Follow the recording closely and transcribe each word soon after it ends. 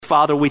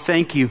Father, we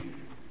thank you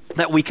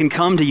that we can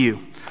come to you.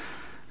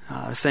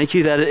 Thank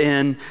you that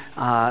in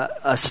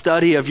a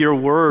study of your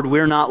word,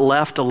 we're not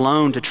left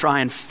alone to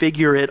try and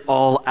figure it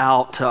all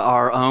out to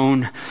our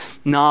own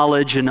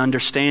knowledge and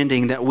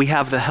understanding, that we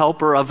have the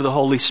helper of the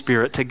Holy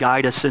Spirit to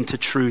guide us into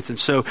truth. And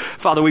so,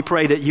 Father, we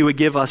pray that you would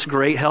give us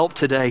great help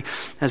today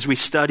as we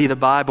study the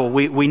Bible.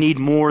 We need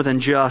more than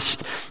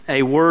just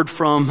a word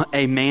from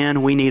a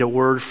man. We need a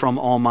word from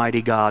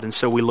Almighty God. And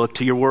so we look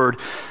to your word.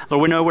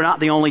 Lord, we know we're not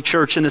the only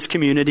church in this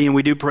community, and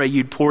we do pray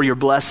you'd pour your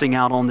blessing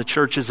out on the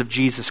churches of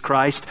Jesus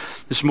Christ.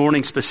 This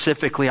morning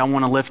specifically, I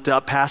want to lift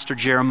up Pastor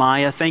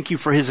Jeremiah. Thank you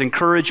for his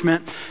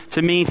encouragement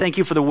to me. Thank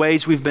you for the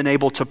ways we've been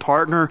able to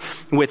partner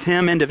with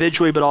him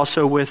individually, but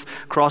also with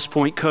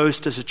Crosspoint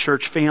Coast as a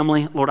church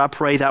family. Lord, I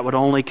pray that would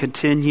only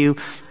continue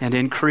and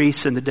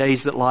increase in the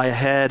days that lie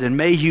ahead. And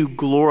may you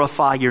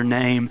glorify your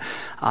name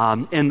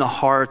in the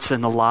hearts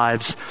and the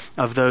lives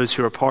of those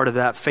who are part of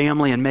that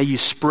family. And may you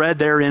spread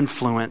their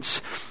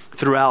influence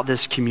throughout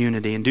this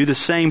community, and do the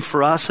same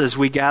for us as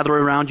we gather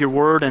around your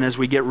word and as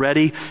we get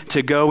ready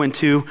to go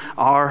into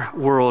our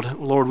world.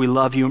 Lord, we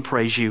love you and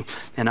praise you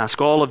and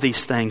ask all of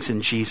these things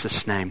in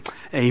Jesus' name.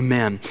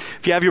 Amen.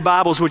 If you have your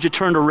Bibles, would you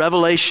turn to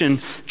Revelation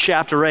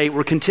chapter 8?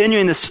 We're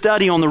continuing the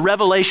study on the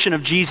revelation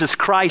of Jesus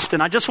Christ,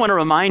 and I just want to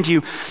remind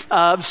you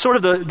sort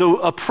of the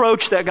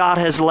approach that God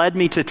has led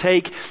me to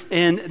take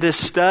in this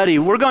study.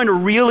 We're going to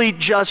really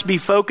just be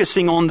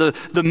focusing on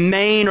the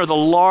main or the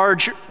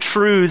large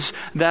truths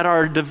that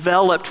are developed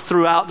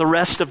throughout the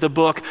rest of the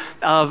book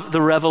of the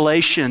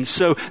Revelation.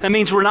 So that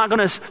means we're not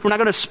going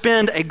to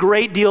spend a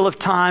great deal of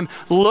time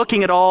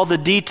looking at all the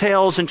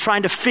details and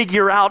trying to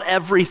figure out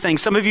everything.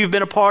 Some of you have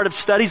been a part of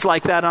studies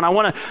like that, and I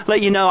want to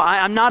let you know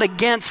I'm not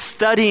against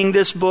studying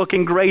this book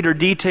in greater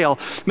detail,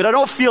 but I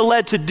don't feel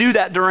led to do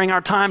that during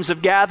our times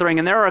of gathering,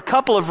 and there are a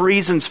couple of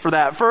reasons for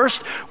that.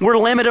 First, we're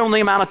limited on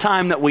the amount of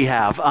time that we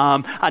have.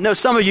 I know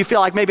some of you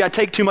feel like maybe I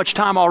take too much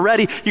time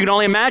already. You can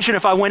only imagine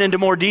if I went into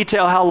more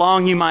detail how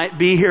long you might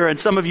be here, and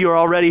some of you are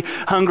already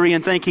hungry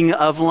and thinking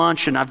of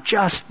lunch, and I've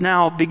just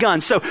now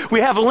begun. So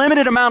we have a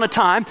limited amount of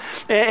time,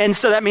 and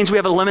so that means we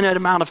have a limited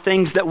amount of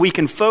things that we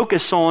can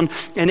focus on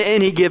in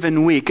any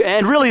given week.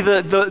 And really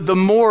the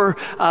more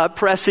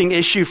pressing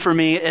issue for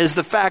me is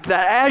the fact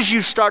that as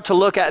you start to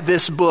look at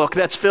this book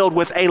that's filled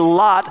with a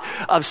lot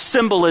of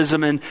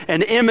symbolism and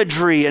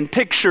imagery and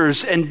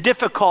pictures and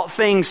difficult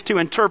things to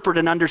interpret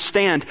and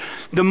understand,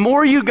 the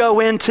more you go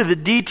into the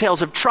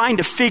details of trying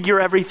to figure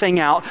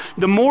everything out,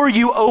 the more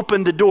you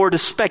open the door to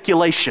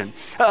speculation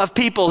of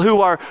people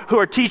who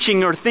are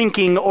teaching or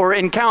thinking or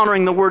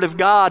encountering the Word of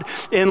God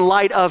in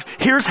light of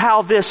here's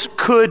how this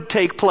could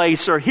take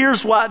place, or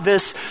here's what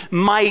this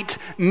might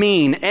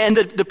mean. And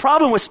the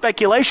problem with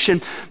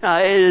speculation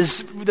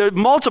is there are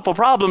multiple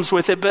problems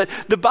with it, but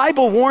the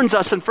Bible warns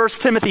us in 1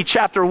 Timothy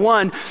chapter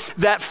 1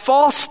 that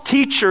false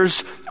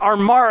teachers are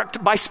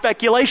marked by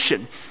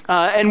speculation.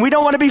 And we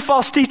don't want to be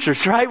false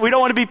teachers, right? We don't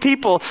want to be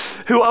people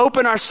who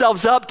open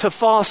ourselves up to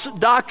false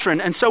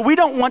doctrine. And so we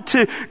don't want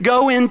to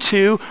go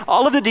into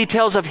all of the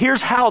details of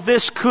here's how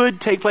this could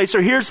take place,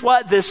 or here's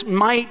what this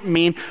might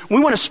mean. We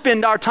want to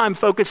spend our time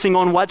focusing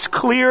on what's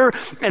clear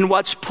and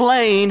what's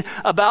plain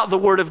about the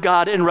Word of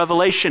God in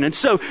Revelation. And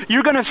so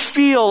you're going to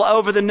feel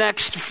over the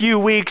next few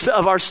weeks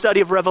of our study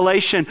of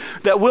Revelation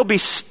that we'll be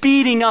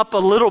speeding up a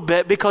little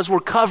bit because we're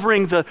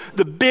covering the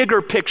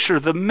bigger picture,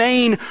 the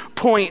main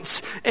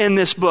points in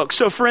this book.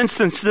 So for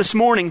instance, this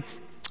morning,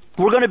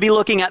 we're going to be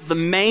looking at the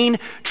main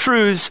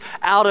truths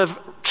out of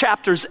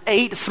chapters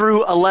 8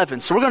 through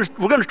 11. So we're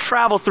going to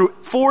travel through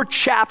 4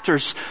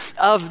 chapters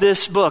of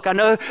this book. I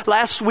know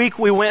last week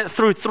we went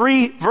through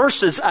 3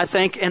 verses, I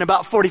think, in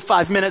about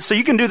 45 minutes. So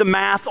you can do the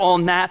math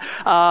on that.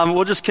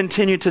 We'll just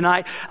continue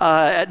tonight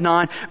at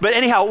 9. But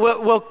anyhow,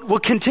 we'll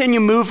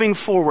continue moving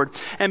forward.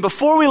 And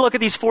before we look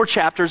at these 4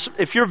 chapters,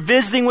 if you're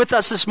visiting with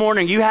us this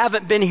morning, you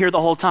haven't been here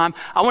the whole time,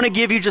 I want to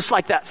give you just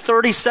like that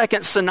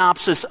 30-second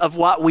synopsis of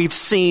what we've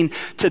seen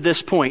to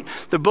this point.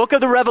 The book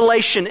of the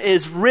Revelation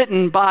is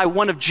written by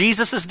one of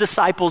Jesus'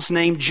 disciples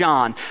named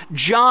John.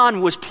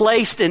 John was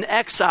placed in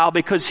exile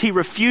because he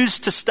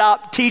refused to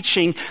stop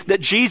teaching that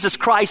Jesus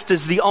Christ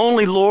is the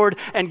only Lord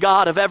and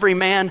God of every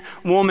man,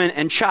 woman,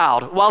 and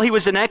child. While he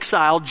was in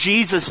exile,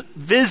 Jesus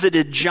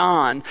visited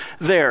John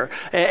there,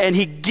 and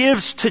he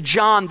gives to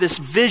John this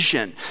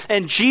vision.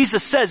 And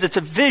Jesus says it's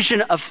a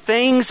vision of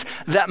things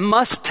that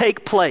must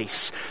take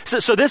place.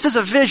 So this is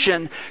a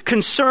vision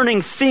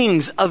concerning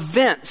things,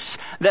 events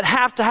that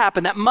have to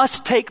happen, that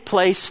must take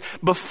place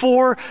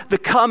before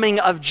the coming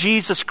of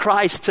Jesus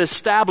Christ to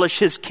establish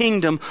his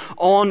kingdom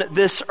on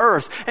this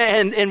earth.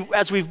 And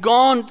as we've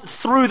gone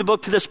through the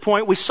book to this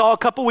point, we saw a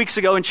couple weeks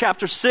ago in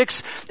chapter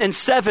 6 and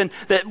 7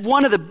 that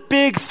one of the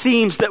big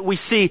themes that we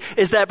see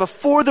is that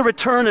before the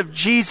return of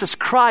Jesus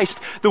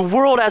Christ, the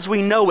world as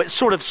we know it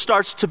sort of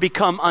starts to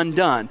become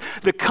undone.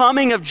 The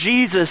coming of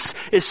Jesus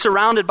is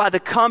surrounded by the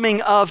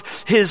coming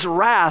of his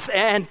wrath.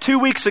 And 2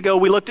 weeks ago,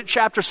 we looked at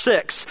chapter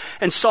 6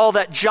 and saw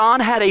that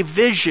John had a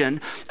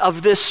vision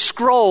of this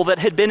scroll that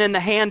had been in in the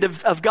hand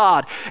of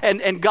God.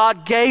 And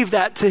God gave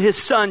that to his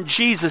son,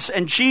 Jesus.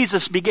 And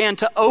Jesus began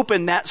to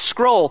open that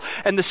scroll.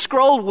 And the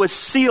scroll was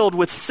sealed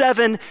with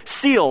 7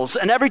 seals.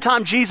 And every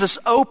time Jesus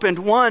opened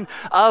one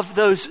of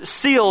those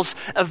seals,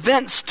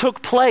 events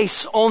took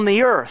place on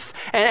the earth.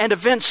 And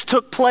events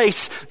took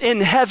place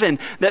in heaven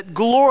that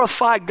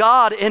glorified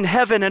God in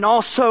heaven and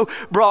also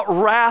brought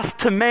wrath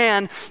to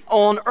man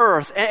on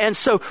earth. And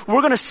so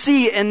we're going to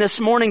see in this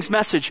morning's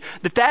message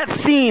that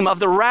theme of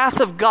the wrath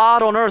of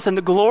God on earth and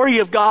the glory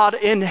of God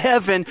in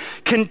heaven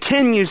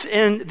continues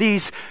in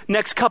these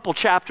next couple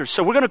chapters.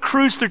 So we're going to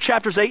cruise through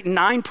chapters 8 and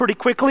 9 pretty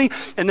quickly,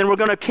 and then we're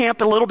going to camp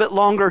a little bit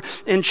longer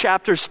in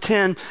chapters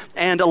 10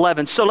 and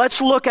 11. So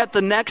let's look at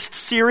the next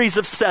series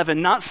of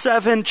 7, not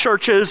 7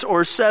 churches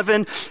or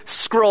 7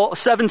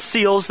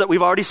 seals that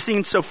we've already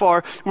seen so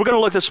far. We're going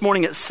to look this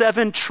morning at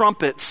 7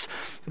 trumpets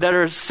that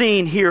are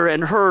seen here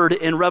and heard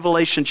in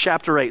Revelation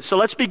chapter 8. So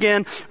let's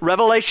begin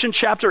Revelation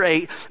chapter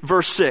 8,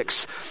 verse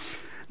 6.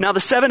 Now the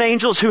 7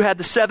 angels who had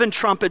the 7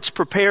 trumpets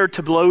prepared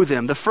to blow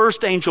them. The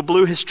first angel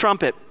blew his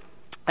trumpet,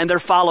 and there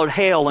followed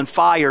hail and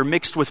fire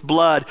mixed with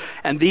blood,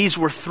 and these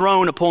were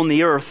thrown upon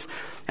the earth.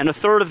 And a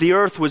third of the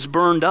earth was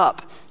burned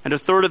up, and a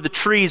third of the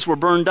trees were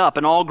burned up,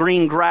 and all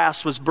green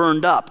grass was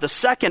burned up. The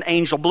second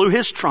angel blew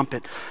his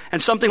trumpet,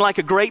 and something like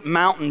a great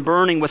mountain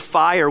burning with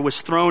fire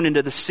was thrown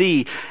into the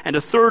sea, and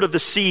a third of the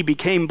sea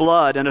became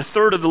blood, and a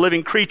third of the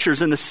living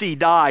creatures in the sea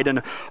died,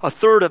 and a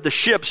third of the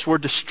ships were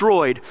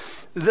destroyed.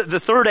 The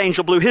third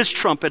angel blew his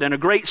trumpet, and a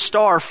great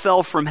star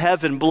fell from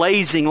heaven,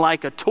 blazing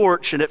like a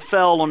torch, and it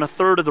fell on a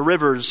third of the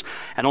rivers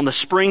and on the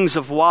springs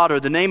of water.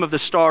 The name of the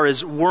star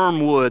is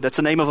wormwood. That's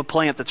the name of a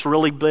plant that's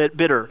really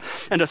bitter.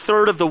 And a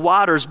third of the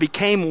waters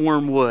became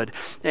wormwood,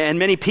 and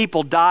many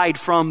people died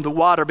from the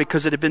water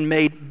because it had been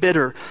made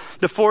bitter.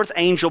 The fourth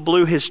angel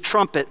blew his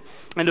trumpet,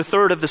 and a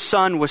third of the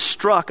sun was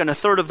struck, and a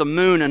third of the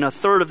moon, and a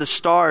third of the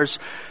stars,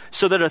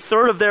 so that a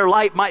third of their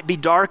light might be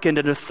darkened,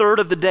 and a third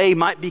of the day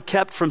might be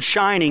kept from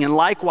shining, and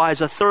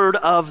likewise a third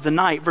of the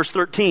night. Verse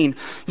 13,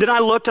 then I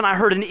looked, and I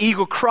heard an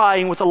eagle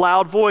crying with a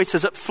loud voice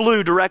as it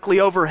flew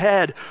directly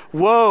overhead.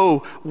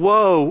 Woe,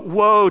 woe,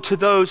 woe to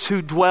those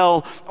who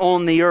dwell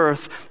on the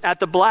earth at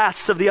the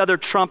blasts of the other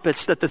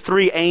trumpets that the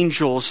 3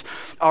 angels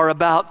are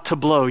about to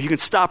blow. You can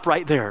stop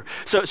right there.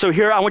 So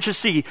here I want you to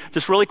see,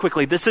 just really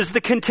quickly, this is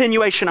the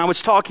continuation I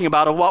was talking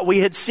about of what we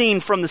had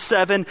seen from the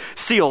 7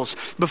 seals.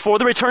 Before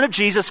the return of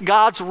Jesus,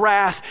 God's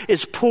wrath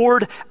is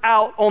poured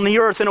out on the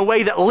earth in a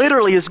way that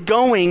literally is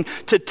going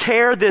to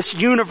tear this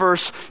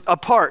universe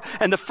apart.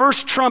 And the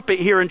first trumpet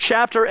here in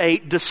chapter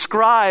 8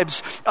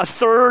 describes a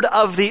third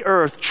of the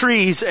earth,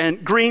 trees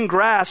and green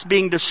grass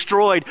being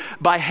destroyed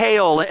by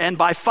hail and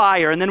by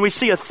fire. And then we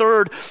see a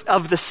third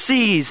of the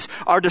seas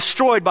are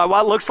destroyed by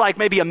what looks like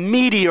maybe a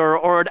meteor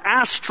or an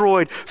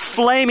asteroid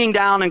flaming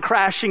down and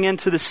crashing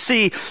into the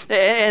sea.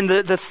 And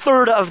the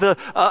third of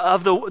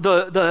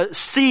the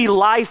sea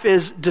life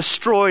is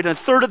destroyed. And a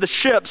third of the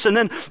ships, and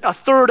then a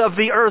third of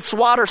the earth's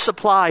water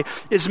supply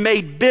is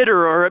made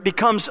bitter, or it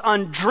becomes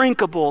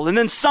undrinkable. And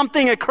then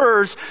something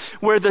occurs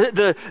where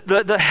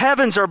the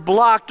heavens are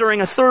blocked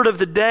during a third of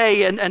the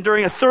day and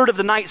during a third of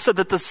the night, so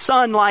that the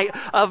sunlight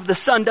of the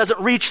sun doesn't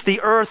reach the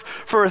earth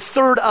for a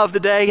third of the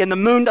day, and the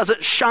moon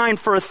doesn't shine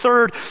for a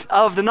third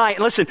of the night.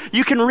 And listen,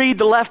 you can read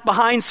the Left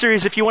Behind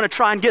series if you want to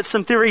try and get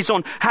some theories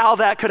on how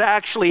that could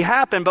actually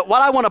happen. But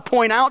what I want to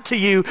point out to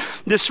you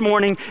this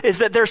morning is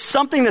that there's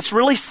something that's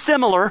really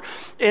similar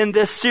in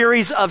this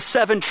series of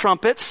 7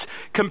 trumpets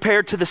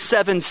compared to the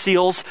 7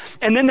 seals.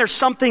 And then there's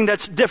something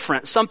that's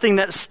different, something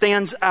that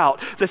stands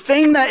out. The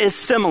thing that is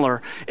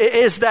similar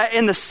is that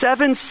in the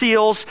 7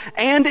 seals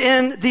and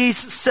in these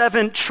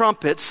 7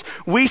 trumpets,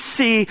 we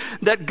see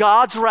that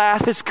God's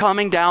wrath is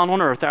coming down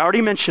on earth. I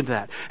already mentioned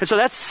that. And so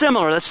that's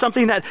similar. That's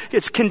something that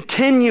is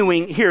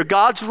continuing here.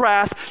 God's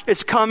wrath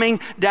is coming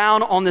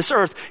down on this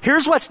earth.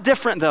 Here's what's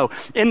different though.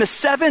 In the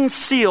 7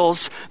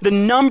 seals, the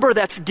number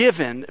that's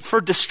given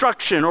for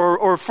destruction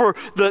or for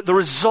the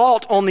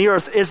result on the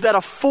earth is that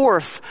a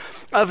fourth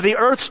of the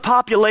earth's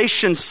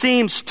population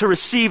seems to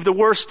receive the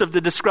worst of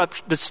the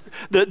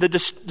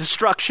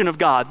destruction of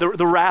God,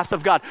 the wrath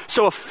of God.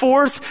 So a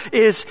fourth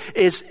is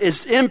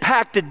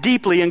impacted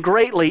deeply and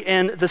greatly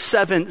in the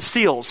 7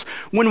 seals.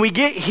 When we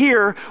get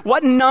here,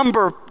 what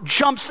number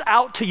jumps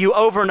out to you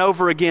over and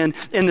over again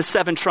in the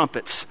 7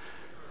 trumpets?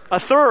 A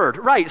third,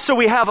 right. So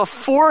we have a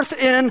fourth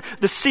in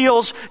the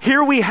seals.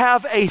 Here we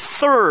have a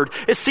third.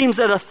 It seems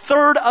that a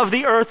third of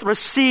the earth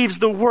receives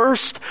the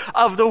worst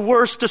of the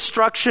worst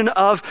destruction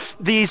of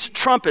these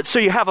trumpets. So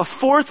you have a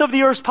fourth of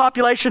the earth's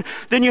population,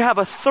 then you have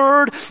a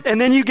third,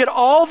 and then you get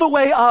all the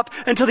way up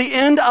until the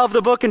end of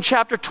the book in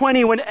chapter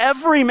 20, when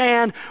every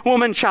man,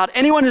 woman, child,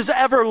 anyone who's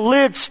ever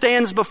lived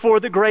stands before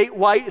the great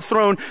white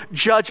throne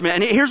judgment.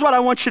 And here's what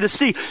I want you to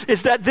see,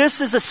 is that this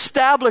is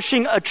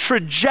establishing a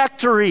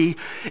trajectory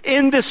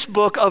in this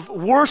book of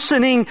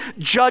worsening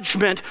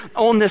judgment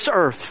on this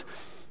earth.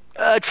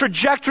 a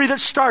trajectory that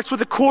starts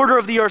with a quarter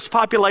of the earth's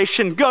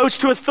population, goes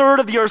to a third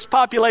of the earth's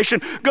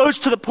population, goes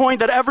to the point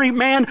that every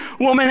man,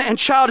 woman, and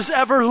child has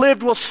ever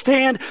lived will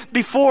stand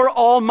before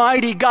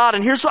Almighty God.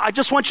 And here's what I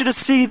just want you to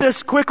see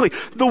this quickly.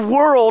 The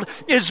world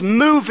is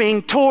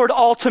moving toward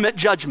ultimate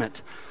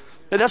judgment.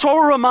 That's what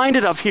we're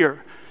reminded of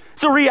here.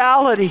 It's a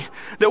reality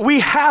that we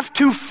have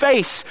to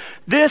face.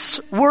 This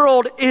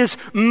world is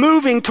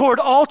moving toward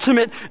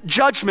ultimate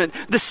judgment.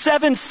 The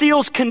 7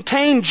 seals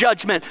contain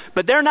judgment,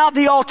 but they're not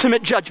the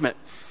ultimate judgment.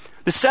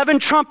 The 7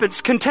 trumpets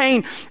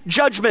contain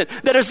judgment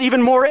that is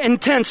even more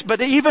intense,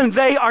 but even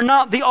they are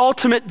not the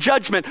ultimate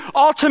judgment.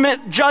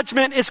 Ultimate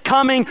judgment is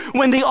coming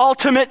when the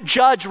ultimate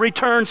judge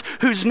returns,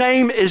 whose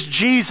name is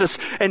Jesus.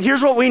 And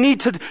here's what we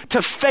need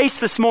to face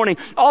this morning.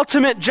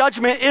 Ultimate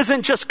judgment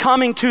isn't just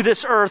coming to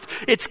this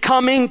earth, it's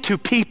coming to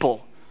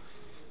people.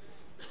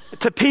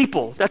 To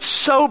people. That's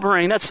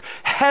sobering. That's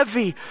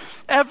heavy.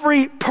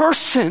 Every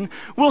person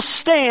will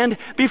stand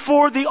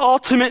before the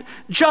ultimate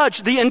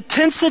judge. The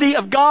intensity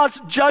of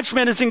God's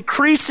judgment is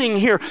increasing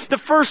here. The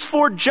first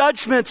 4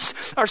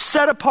 judgments are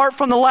set apart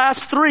from the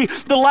last 3.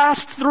 The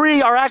last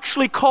 3 are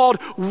actually called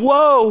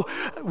woe,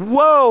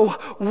 woe,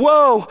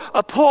 woe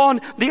upon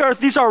the earth.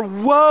 These are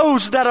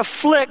woes that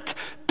afflict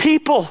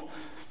people.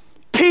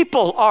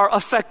 People are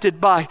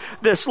affected by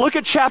this. Look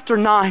at chapter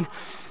 9.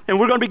 And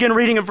we're going to begin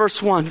reading in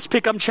verse 1. Let's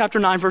pick up in chapter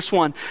 9, verse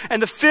 1.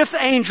 And the 5th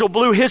angel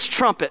blew his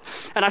trumpet,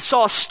 and I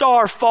saw a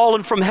star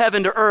fallen from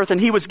heaven to earth,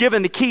 and he was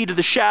given the key to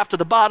the shaft of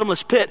the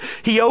bottomless pit.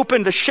 He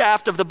opened the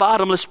shaft of the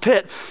bottomless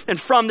pit, and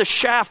from the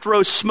shaft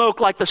rose smoke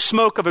like the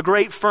smoke of a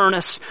great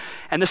furnace.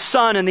 And the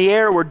sun and the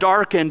air were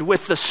darkened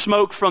with the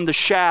smoke from the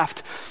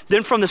shaft.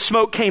 Then from the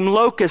smoke came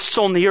locusts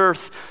on the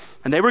earth,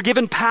 and they were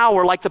given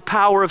power like the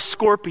power of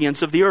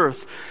scorpions of the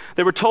earth.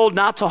 They were told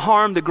not to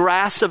harm the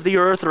grass of the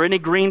earth or any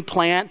green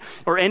plant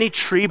or any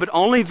tree, but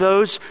only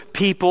those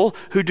people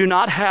who do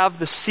not have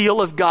the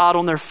seal of God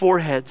on their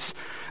foreheads.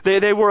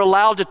 They were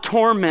allowed to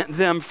torment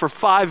them for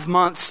 5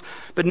 months,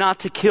 but not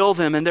to kill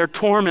them. And their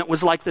torment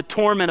was like the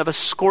torment of a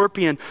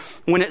scorpion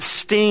when it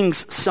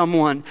stings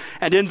someone.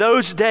 And in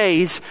those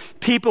days,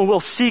 people will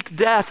seek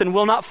death and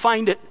will not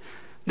find it.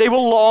 They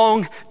will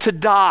long to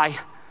die,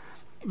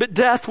 but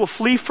death will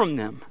flee from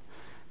them.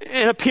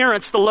 In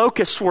appearance, the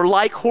locusts were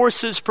like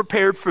horses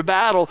prepared for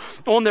battle.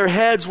 On their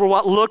heads were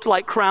what looked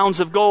like crowns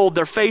of gold.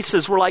 Their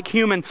faces were like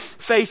human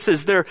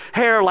faces. Their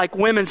hair like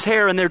women's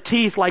hair, and their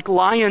teeth like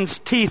lions'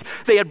 teeth.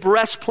 They had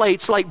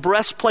breastplates like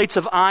breastplates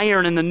of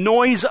iron, and the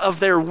noise of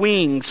their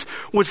wings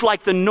was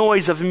like the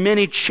noise of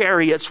many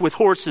chariots with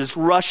horses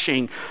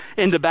rushing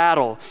into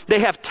battle. They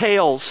have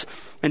tails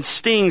and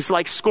stings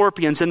like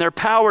scorpions, and their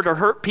power to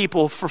hurt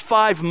people for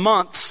 5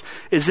 months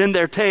is in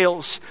their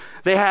tails.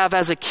 They have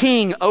as a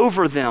king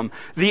over them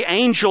the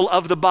angel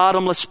of the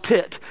bottomless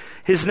pit.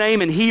 His name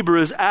in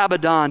Hebrew is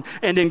Abaddon,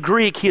 and in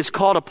Greek he is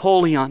called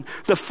Apollyon.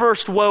 The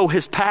first woe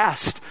has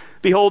passed.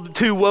 Behold, the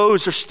 2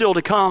 woes are still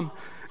to come.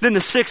 Then the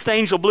 6th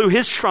angel blew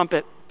his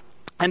trumpet,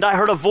 and I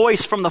heard a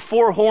voice from the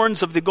 4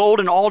 horns of the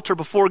golden altar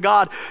before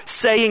God,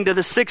 saying to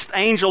the 6th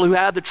angel who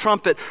had the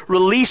trumpet,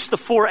 release the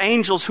 4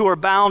 angels who are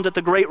bound at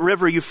the great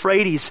river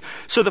Euphrates.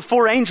 So the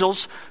 4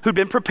 angels who'd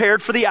been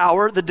prepared for the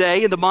hour, the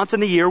day, and the month,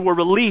 and the year were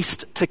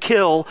released to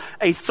kill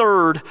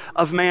 1/3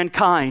 of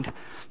mankind.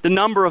 The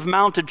number of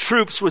mounted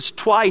troops was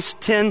twice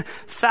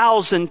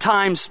 10,000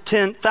 times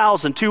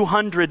 10,000,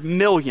 200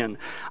 million.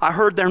 I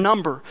heard their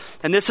number,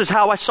 and this is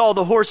how I saw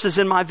the horses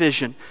in my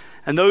vision,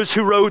 and those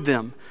who rode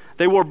them.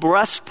 They wore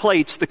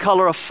breastplates the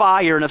color of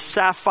fire and of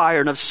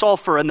sapphire and of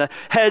sulfur, and the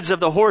heads of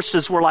the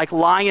horses were like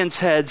lions'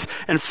 heads,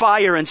 and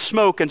fire and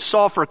smoke and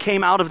sulfur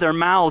came out of their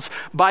mouths.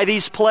 By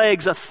these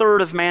plagues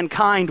 1/3 of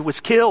mankind was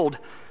killed,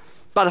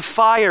 by the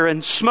fire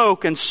and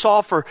smoke and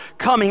sulfur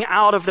coming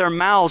out of their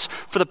mouths.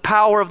 For the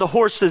power of the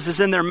horses is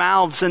in their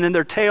mouths and in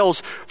their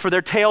tails, for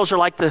their tails are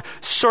like the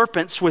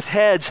serpents with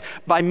heads.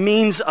 By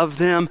means of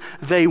them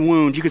they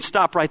wound. You can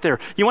stop right there.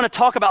 You want to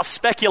talk about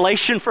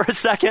speculation for a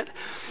second?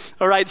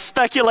 All right,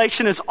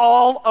 speculation is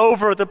all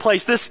over the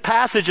place. This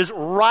passage is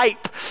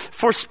ripe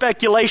for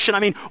speculation.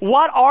 I mean,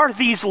 what are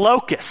these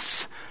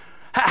locusts?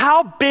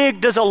 How big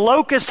does a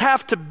locust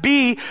have to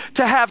be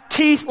to have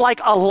teeth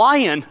like a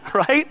lion,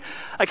 right?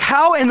 Like,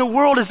 how in the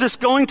world is this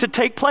going to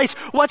take place?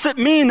 What's it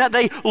mean that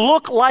they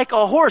look like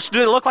a horse? Do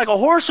they look like a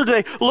horse, or do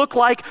they look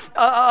like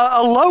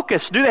a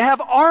locust? Do they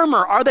have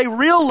armor? Are they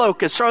real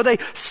locusts? Or are they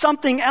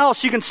something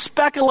else? You can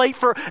speculate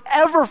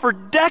forever, for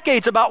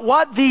decades, about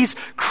what these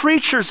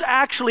creatures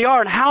actually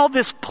are and how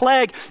this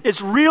plague is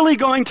really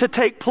going to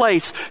take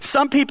place.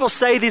 Some people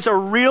say these are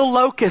real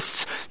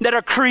locusts that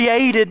are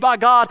created by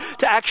God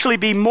to actually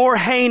be more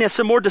heinous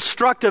and more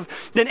destructive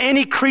than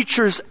any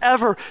creatures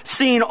ever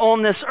seen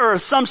on this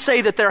earth. Some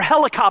say that they're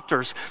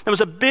helicopters. That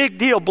was a big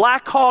deal.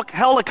 Black Hawk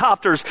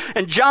helicopters.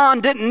 And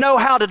John didn't know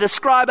how to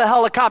describe a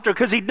helicopter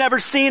because he'd never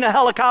seen a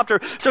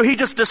helicopter. So he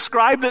just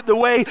described it the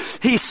way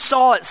he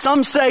saw it.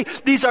 Some say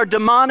these are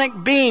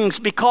demonic beings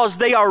because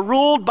they are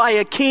ruled by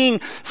a king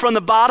from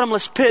the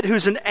bottomless pit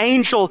who's an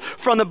angel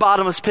from the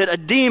bottomless pit, a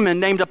demon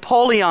named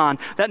Apollyon.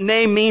 That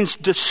name means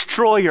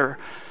destroyer.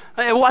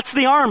 What's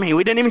the army?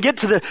 We didn't even get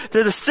to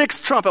the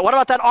sixth trumpet. What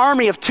about that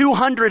army of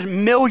 200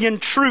 million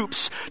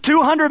troops?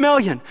 200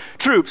 million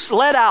troops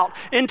led out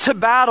into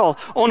battle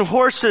on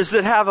horses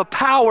that have a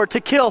power to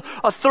kill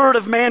a third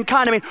of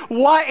mankind. I mean,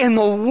 what in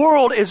the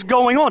world is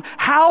going on?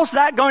 How's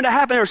that going to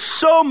happen? There's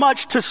so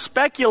much to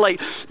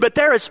speculate, but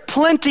there is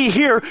plenty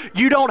here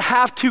you don't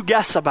have to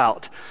guess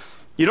about.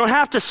 You don't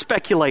have to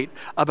speculate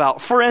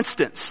about. For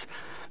instance,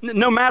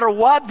 no matter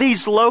what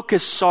these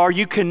locusts are,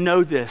 you can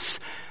know this.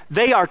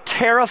 They are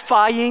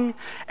terrifying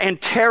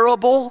and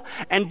terrible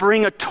and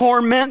bring a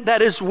torment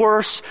that is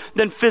worse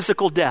than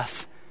physical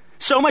death.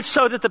 So much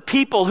so that the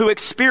people who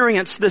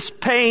experience this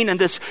pain and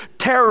this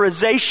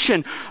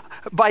terrorization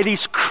by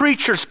these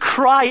creatures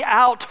cry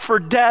out for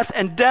death,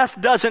 and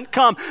death doesn't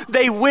come.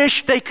 They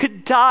wish they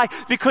could die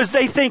because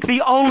they think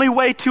the only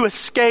way to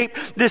escape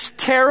this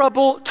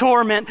terrible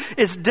torment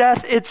is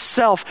death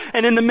itself.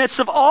 And in the midst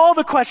of all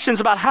the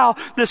questions about how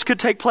this could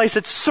take place,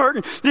 it's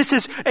certain this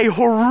is a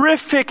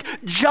horrific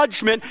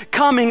judgment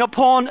coming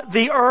upon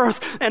the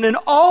earth. And in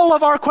all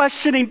of our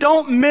questioning,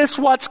 don't miss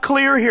what's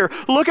clear here.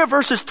 Look at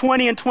verses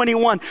 20 and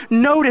 21.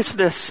 Notice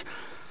this.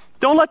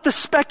 Don't let the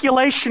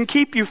speculation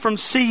keep you from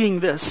seeing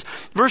this.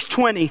 Verse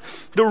 20,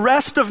 the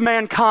rest of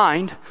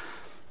mankind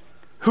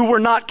who were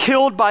not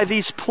killed by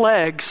these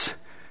plagues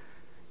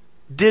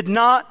did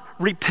not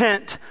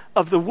repent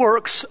of the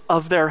works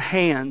of their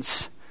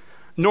hands,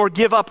 nor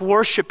give up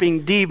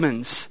worshiping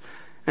demons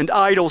and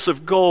idols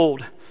of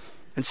gold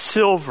and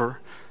silver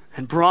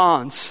and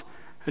bronze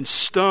and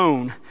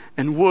stone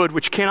and wood,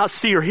 which cannot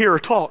see or hear or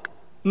talk.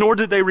 Nor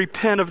did they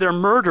repent of their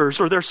murders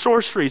or their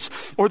sorceries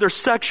or their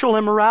sexual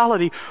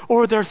immorality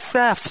or their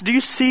thefts. Do you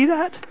see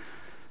that?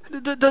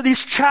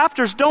 These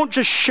chapters don't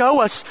just show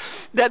us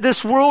that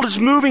this world is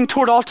moving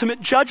toward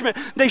ultimate judgment.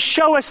 They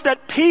show us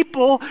that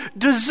people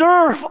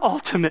deserve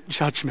ultimate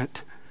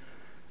judgment.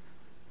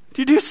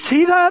 Did you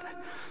see that?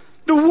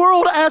 The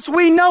world as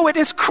we know it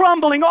is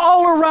crumbling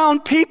all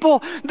around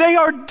people. They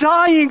are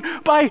dying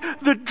by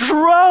the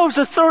droves.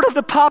 A third of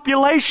the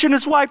population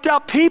is wiped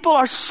out. People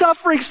are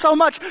suffering so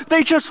much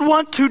they just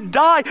want to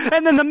die.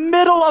 And in the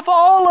middle of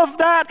all of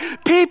that,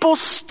 people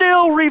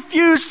still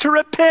refuse to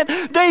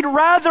repent. They'd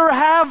rather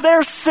have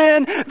their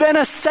sin than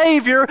a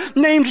Savior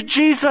named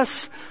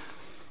Jesus.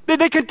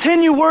 They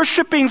continue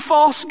worshiping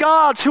false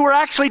gods who are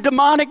actually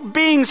demonic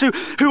beings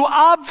who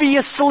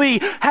obviously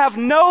have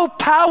no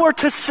power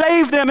to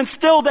save them, and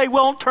still they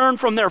won't turn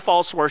from their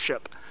false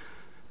worship.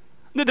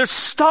 They're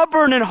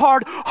stubborn and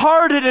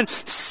hard-hearted and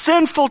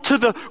sinful to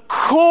the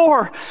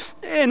core.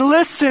 And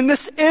listen,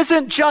 this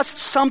isn't just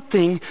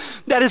something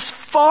that is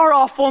far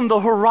off on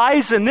the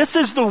horizon. This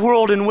is the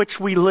world in which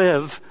we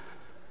live.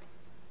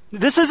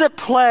 This is at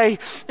play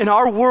in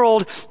our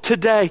world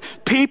today.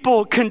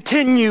 People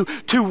continue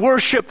to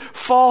worship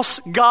false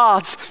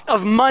gods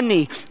of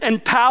money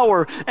and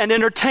power and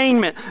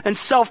entertainment and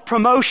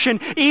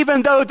self-promotion,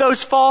 even though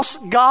those false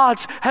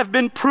gods have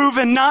been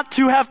proven not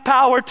to have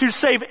power to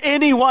save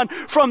anyone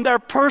from their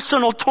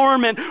personal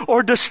torment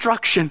or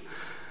destruction.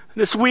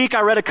 This week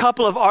I read a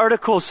couple of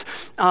articles.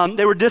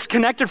 They were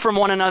disconnected from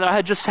one another. I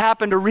had just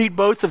happened to read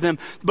both of them.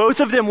 Both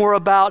of them were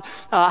about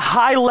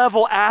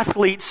high-level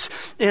athletes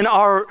in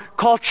our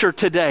culture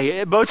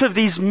today. Both of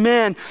these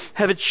men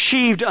have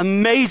achieved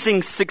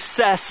amazing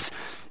success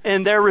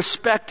in their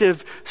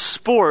respective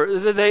sport.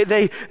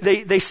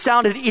 They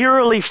sounded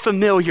eerily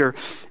familiar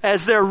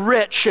as they're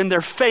rich and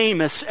they're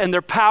famous and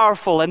they're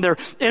powerful and they're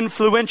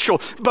influential.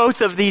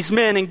 Both of these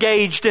men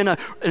engaged in an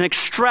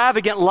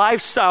extravagant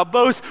lifestyle.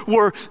 Both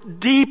were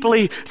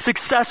deeply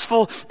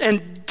successful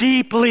and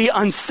deeply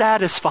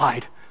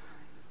unsatisfied,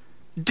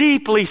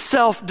 deeply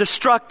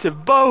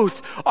self-destructive.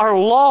 Both are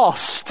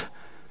lost.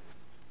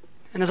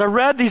 And as I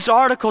read these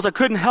articles, I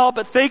couldn't help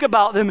but think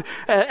about them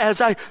as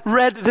I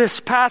read this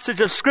passage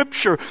of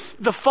Scripture.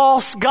 The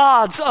false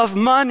gods of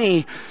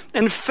money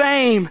and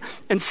fame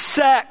and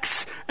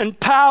sex and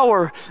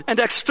power and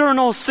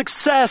external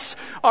success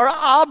are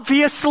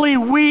obviously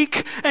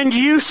weak and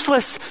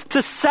useless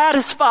to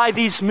satisfy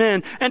these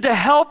men and to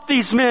help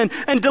these men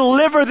and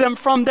deliver them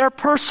from their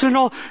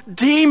personal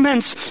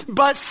demons,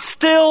 but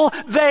still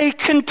they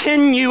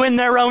continue in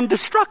their own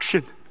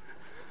destruction.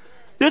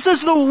 This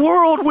is the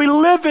world we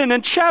live in,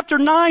 and chapter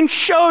 9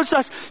 shows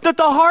us that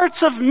the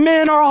hearts of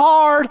men are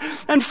hard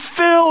and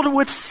filled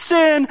with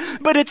sin,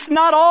 but it's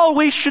not all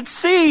we should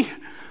see.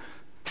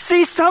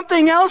 See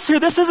something else here.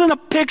 This isn't a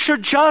picture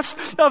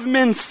just of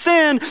men's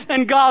sin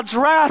and God's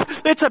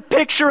wrath. It's a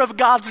picture of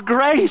God's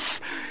grace.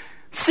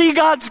 See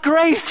God's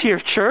grace here,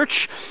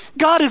 church.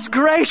 God is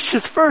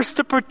gracious first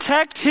to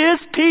protect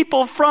His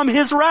people from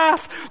His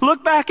wrath.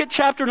 Look back at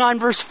chapter 9,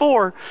 verse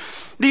 4.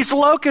 These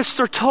locusts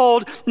are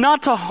told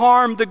not to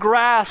harm the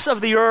grass of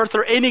the earth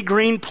or any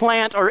green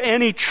plant or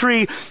any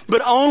tree,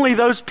 but only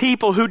those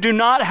people who do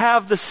not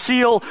have the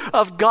seal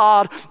of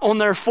God on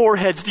their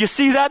foreheads. Do you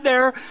see that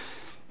there?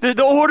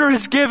 The order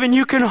is given.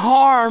 You can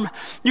harm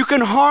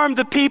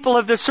the people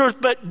of this earth,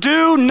 but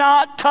do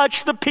not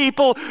touch the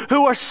people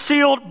who are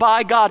sealed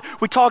by God.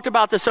 We talked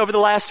about this over the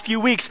last few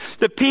weeks.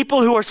 The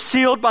people who are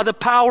sealed by the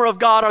power of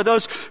God are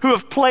those who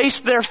have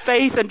placed their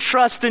faith and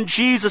trust in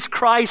Jesus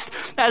Christ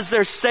as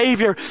their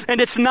Savior. And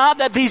it's not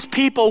that these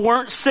people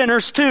weren't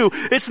sinners too.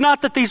 It's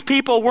not that these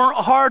people weren't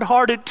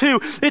hard-hearted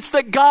too. It's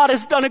that God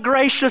has done a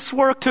gracious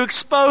work to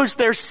expose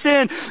their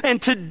sin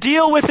and to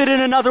deal with it in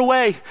another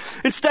way.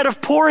 Instead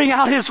of pouring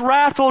out his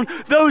wrath on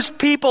those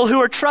people who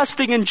are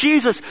trusting in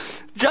Jesus,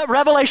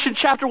 Revelation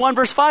chapter 1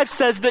 verse 5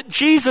 says that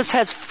Jesus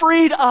has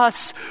freed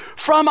us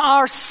from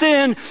our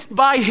sin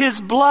by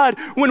his blood.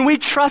 When we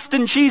trust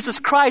in Jesus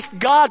Christ,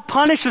 God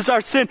punishes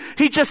our sin.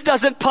 He just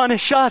doesn't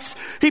punish us.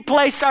 He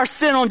placed our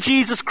sin on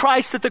Jesus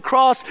Christ at the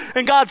cross,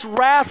 and God's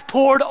wrath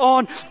poured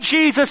on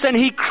Jesus, and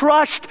he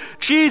crushed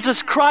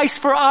Jesus Christ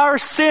for our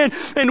sin,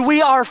 and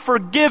we are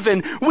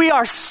forgiven. We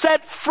are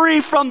set free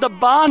from the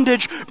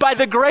bondage by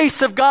the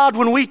grace of God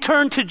when we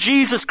turn to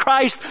Jesus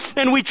Christ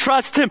and we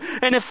trust him.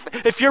 And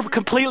if you're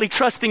completely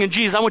trusting in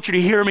Jesus, I want you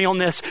to hear me on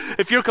this.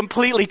 If you're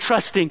completely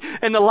trusting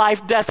in the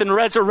life, death, and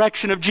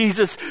resurrection of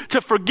Jesus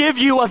to forgive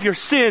you of your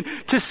sin,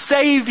 to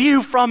save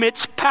you from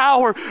its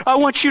power, I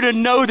want you to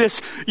know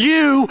this.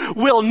 You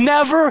will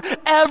never,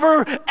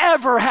 ever,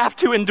 ever have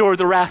to endure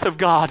the wrath of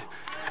God.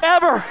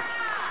 Ever.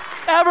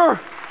 Ever.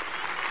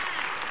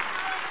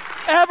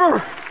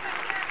 Ever.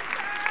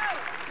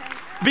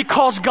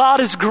 Because God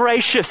is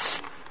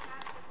gracious.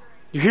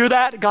 You hear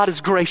that? God is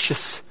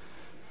gracious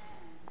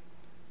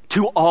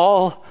to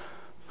all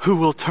who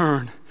will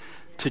turn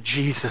to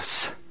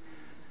Jesus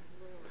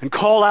and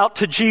call out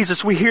to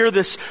Jesus. We hear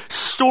this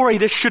story.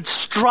 This should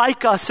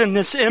strike us in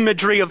this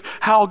imagery of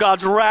how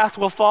God's wrath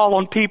will fall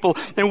on people,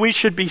 and we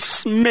should be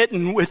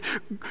smitten with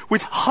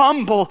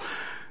humble,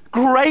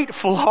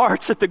 grateful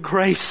hearts at the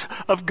grace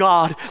of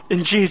God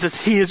in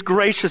Jesus. He is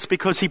gracious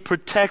because he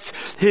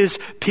protects his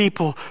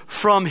people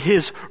from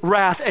his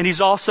wrath, and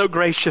he's also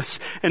gracious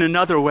in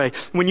another way.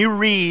 When you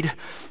read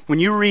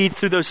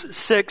through those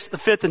the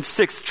fifth and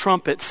sixth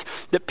trumpets,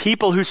 that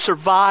people who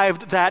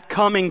survived that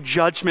coming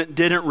judgment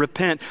didn't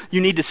repent,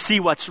 you need to see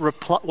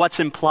what's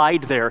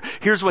implied there.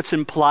 Here's what's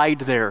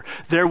implied there.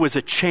 There was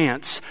a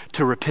chance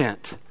to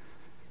repent.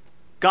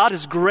 God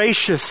is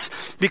gracious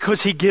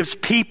because he gives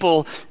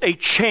people a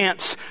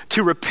chance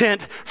to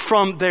repent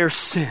from their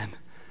sin.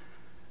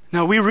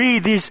 Now we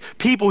read these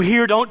people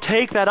here don't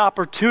take that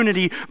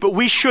opportunity, but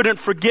we shouldn't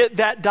forget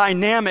that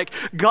dynamic.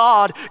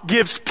 God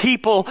gives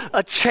people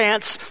a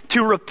chance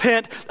to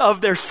repent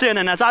of their sin.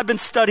 And as I've been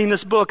studying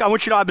this book, I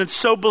want you to know I've been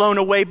so blown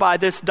away by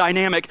this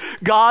dynamic.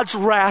 God's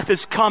wrath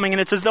is coming,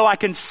 and it's as though I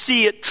can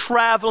see it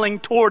traveling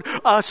toward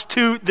us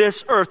to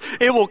this earth.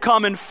 It will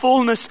come in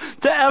fullness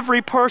to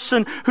every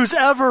person who's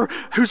ever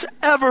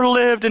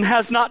lived and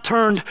has not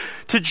turned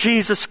to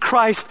Jesus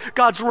Christ.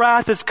 God's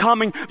wrath is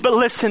coming, but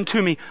listen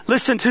to me.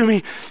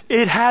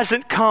 It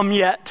hasn't come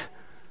yet.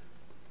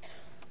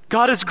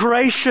 God is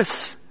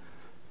gracious.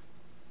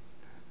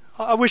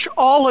 I wish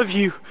all of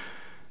you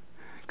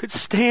could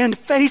stand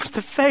face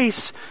to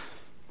face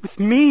with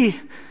me,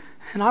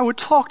 and I would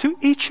talk to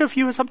each of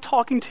you as I'm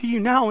talking to you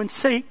now and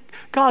say,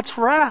 God's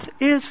wrath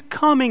is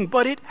coming,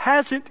 but it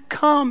hasn't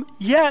come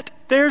yet.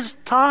 There's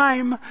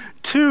time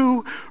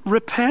to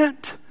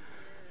repent.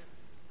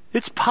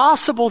 It's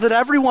possible that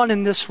everyone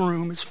in this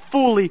room is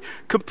fully,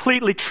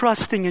 completely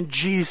trusting in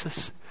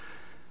Jesus,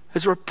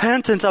 is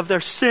repentant of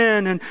their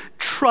sin and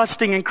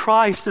trusting in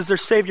Christ as their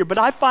Savior. But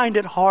I find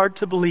it hard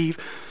to believe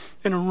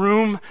in a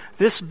room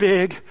this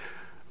big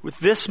with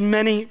this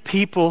many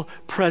people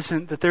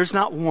present that there's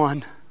not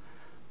one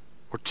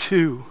or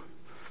two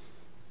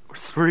or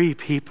three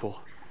people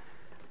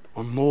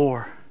or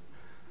more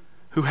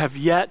who have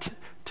yet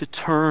to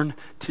turn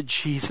to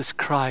Jesus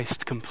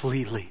Christ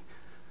completely,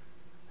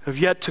 have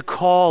yet to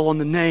call on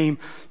the name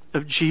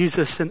of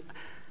Jesus. And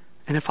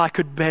if I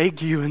could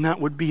beg you, and that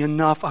would be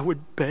enough, I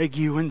would beg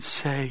you and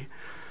say,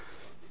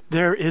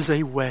 there is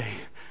a way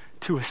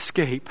to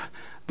escape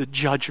the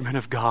judgment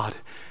of God,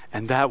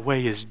 and that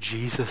way is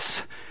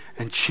Jesus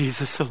and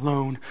Jesus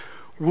alone.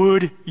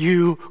 Would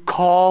you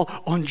call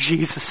on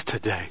Jesus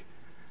today?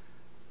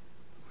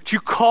 Would you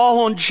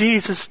call on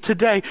Jesus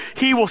today?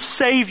 He will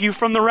save you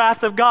from the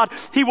wrath of God.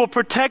 He will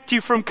protect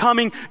you from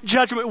coming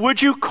judgment.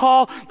 Would you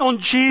call on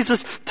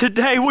Jesus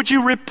today? Would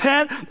you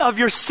repent of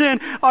your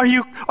sin? Are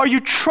you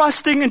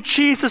trusting in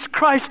Jesus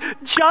Christ?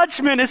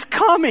 Judgment is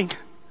coming.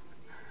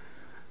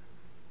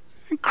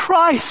 And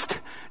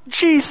Christ,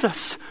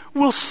 Jesus,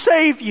 will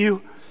save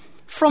you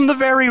from the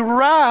very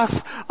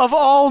wrath of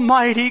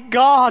Almighty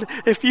God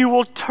if you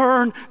will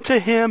turn to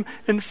him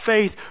in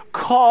faith.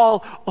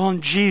 Call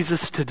on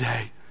Jesus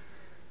today.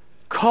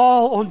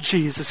 Call on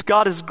Jesus.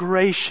 God is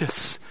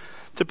gracious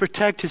to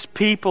protect his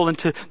people and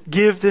to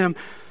give them,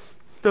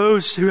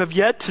 those who have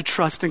yet to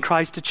trust in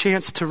Christ, a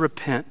chance to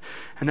repent.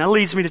 And that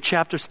leads me to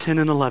chapters 10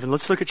 and 11.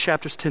 Let's look at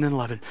chapters 10 and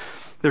 11.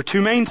 There are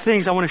two main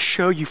things I want to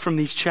show you from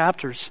these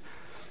chapters.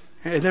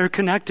 They're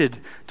connected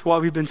to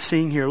what we've been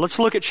seeing here. Let's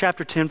look at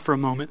chapter 10 for a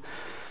moment.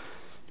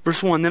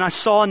 Verse 1, then I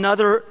saw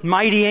another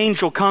mighty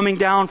angel coming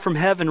down from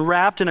heaven,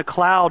 wrapped in a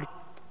cloud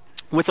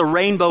with a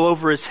rainbow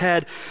over his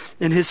head,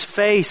 and his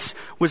face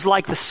was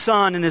like the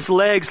sun, and his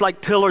legs like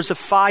pillars of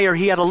fire.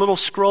 He had a little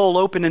scroll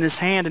open in his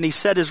hand, and he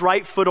set his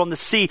right foot on the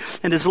sea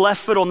and his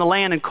left foot on the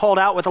land, and called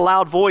out with a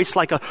loud voice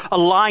like a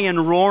lion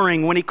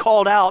roaring. When he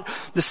called out,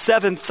 the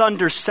 7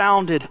 thunders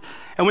sounded.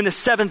 And when the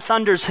 7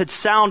 thunders had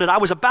sounded, I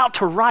was about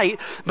to write,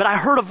 but I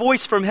heard a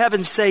voice from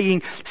heaven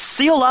saying,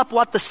 seal up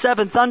what the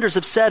 7 thunders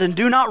have said, and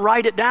do not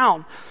write it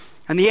down.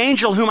 And the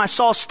angel whom I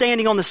saw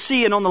standing on the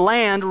sea and on the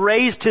land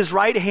raised his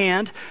right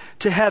hand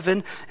to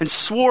heaven and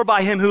swore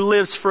by him who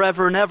lives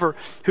forever and ever,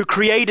 who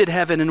created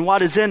heaven and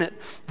what is in it,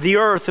 the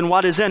earth and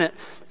what is in it,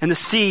 and the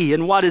sea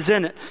and what is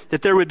in it,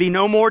 that there would be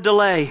no more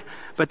delay,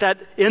 but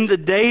that in the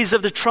days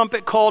of the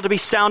trumpet call to be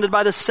sounded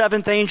by the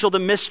 7th angel, the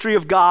mystery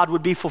of God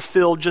would be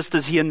fulfilled, just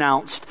as he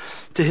announced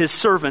to his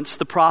servants,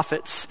 the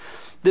prophets.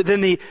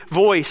 Then the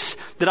voice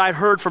that I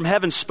heard from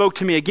heaven spoke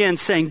to me again,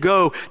 saying,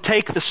 go,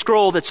 take the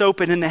scroll that's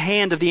open in the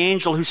hand of the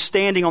angel who's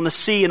standing on the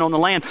sea and on the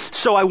land.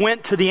 So I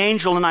went to the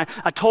angel and I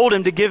told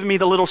him to give me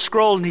the little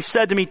scroll, and he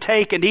said to me,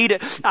 take and eat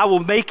it.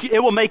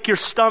 It will make your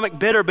stomach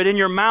bitter, but in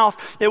your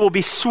mouth it will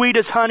be sweet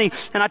as honey.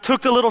 And I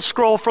took the little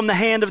scroll from the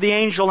hand of the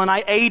angel and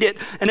I ate it,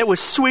 and it was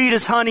sweet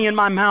as honey in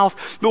my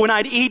mouth. But when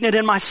I'd eaten it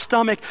in my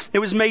stomach, it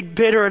was made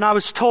bitter, and I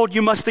was told,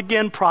 you must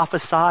again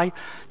prophesy.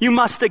 You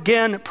must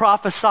again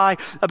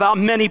prophesy about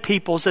many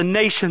peoples and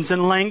nations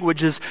and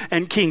languages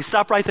and kings.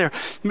 Stop right there.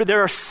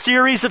 There are a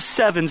series of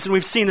 7s, and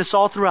we've seen this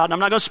all throughout. And I'm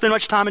not going to spend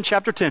much time in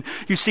chapter 10.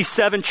 You see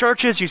 7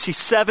 churches. You see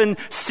 7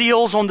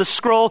 seals on the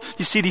scroll.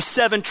 You see these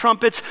 7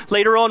 trumpets.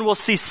 Later on, we'll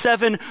see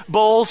 7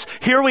 bowls.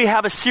 Here we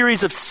have a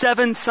series of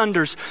 7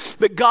 thunders.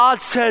 But God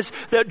says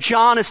that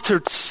John is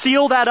to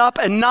seal that up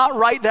and not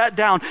write that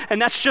down. And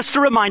that's just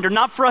a reminder,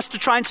 not for us to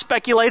try and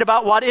speculate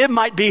about what it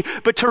might be,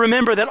 but to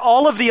remember that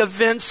all of the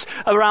events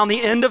around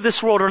the end of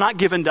this world are not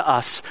given to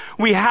us.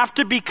 We have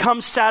to become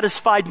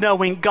satisfied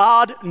knowing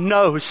God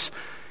knows,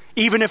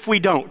 even if we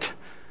don't.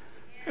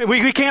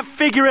 We can't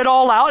figure it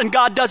all out, and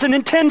God doesn't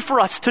intend for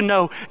us to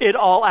know it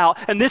all out.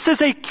 And this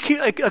is a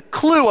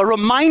clue, a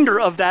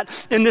reminder of that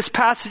in this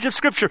passage of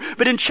Scripture.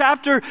 But in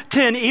chapter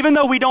 10, even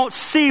though we don't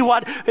see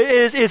what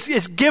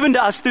is given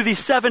to us through these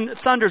 7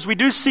 thunders, we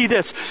do see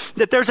this,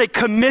 that there's a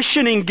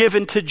commissioning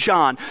given to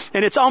John.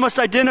 And it's almost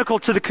identical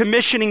to the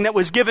commissioning that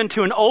was given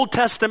to an Old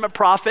Testament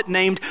prophet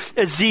named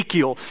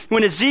Ezekiel.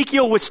 When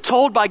Ezekiel was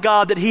told by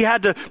God that he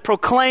had to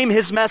proclaim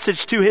his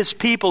message to his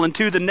people and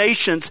to the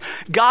nations,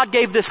 God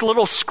gave this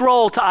little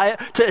scroll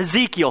to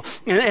Ezekiel.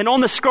 And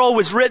on the scroll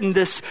was written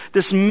this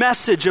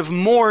message of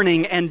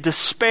mourning and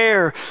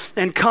despair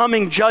and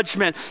coming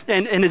judgment.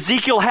 And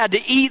Ezekiel had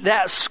to eat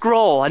that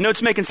scroll. I know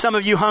it's making some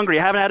of you hungry.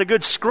 I haven't had a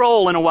good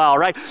scroll in a while,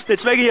 right?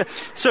 It's making you,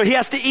 so he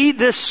has to eat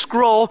this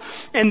scroll.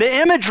 And the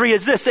imagery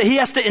is this, that he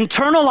has to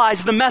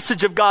internalize the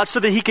message of God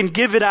so that he can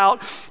give it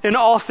out in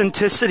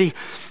authenticity.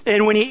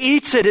 And when he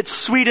eats it, it's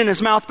sweet in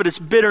his mouth, but it's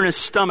bitter in his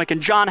stomach.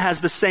 And John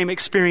has the same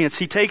experience.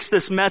 He takes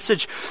this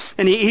message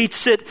and he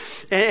eats it,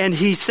 and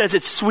he says,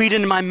 it's sweet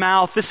in my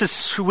mouth. This is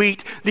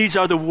sweet. These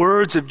are the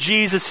words of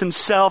Jesus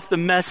himself. The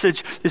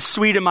message is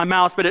sweet in my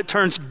mouth, but it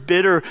turns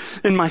bitter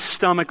in my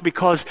stomach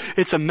because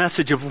it's a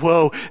message of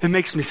woe. It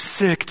makes me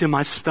sick to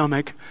my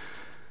stomach.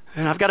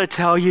 And I've got to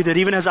tell you that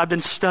even as I've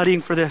been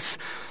studying for this,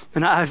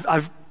 and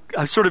I've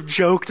sort of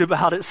joked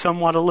about it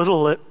somewhat a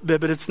little bit,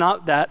 but it's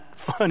not that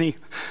funny,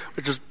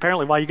 which is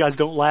apparently why you guys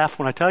don't laugh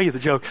when I tell you the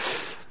joke.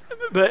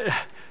 But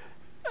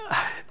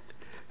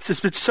it's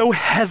just been so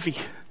heavy.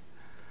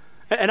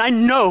 And I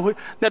know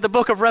that the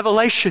book of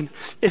Revelation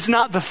is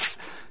not the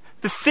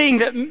thing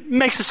that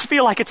makes us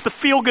feel like it's the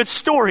feel-good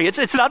story.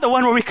 It's not the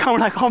one where we come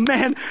like, oh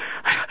man,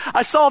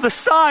 I saw the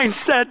sign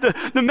said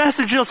the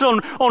message is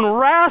on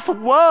wrath,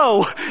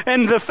 woe,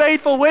 and the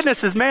faithful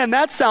witnesses. Man,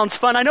 that sounds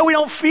fun. I know we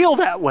don't feel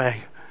that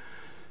way.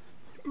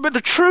 But the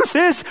truth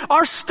is,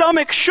 our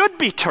stomach should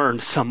be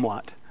turned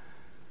somewhat.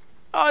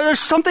 There's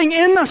something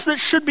in us that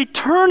should be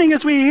turning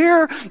as we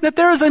hear that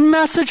there is a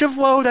message of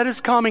woe that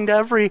is coming to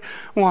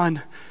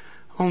everyone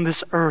on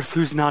this earth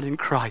who's not in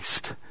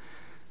Christ.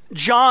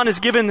 John is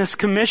given this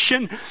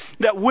commission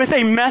that with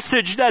a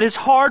message that is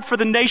hard for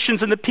the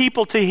nations and the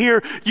people to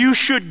hear, you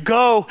should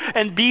go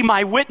and be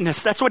my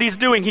witness. That's what he's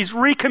doing. He's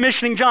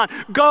recommissioning John.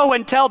 Go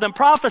and tell them,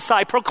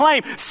 prophesy,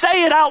 proclaim,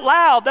 say it out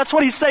loud. That's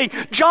what he's saying.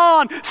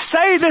 John,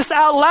 say this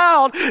out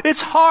loud.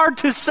 It's hard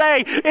to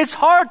say. It's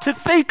hard to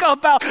think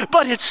about,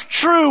 but it's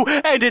true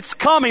and it's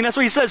coming. That's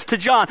what he says to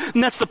John.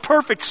 And that's the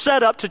perfect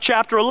setup to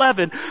chapter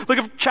 11. Look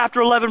at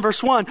chapter 11,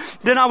 verse 1.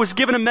 Then I was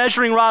given a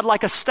measuring rod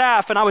like a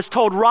staff, and I was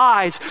told,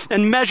 rise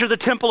and measure the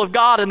temple of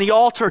God and the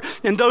altar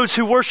and those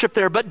who worship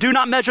there, but do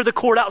not measure the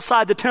court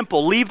outside the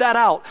temple. Leave that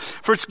out,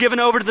 for it's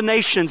given over to the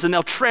nations, and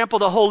they'll trample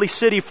the holy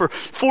city for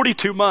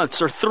 42 months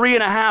or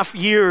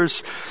 3.5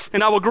 years.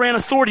 And I will grant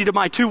authority to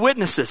my 2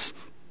 witnesses,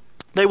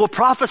 They will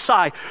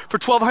prophesy for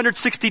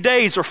 1,260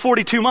 days or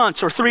 42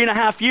 months or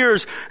 3.5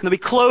 years, and they'll be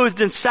clothed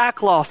in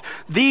sackcloth.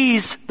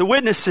 These, the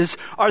witnesses,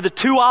 are the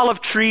 2 olive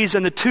trees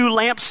and the 2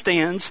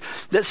 lampstands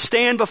that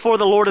stand before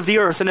the Lord of the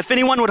earth. And if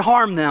anyone would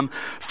harm them,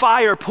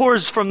 fire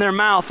pours from their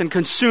mouth and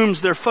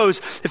consumes their foes.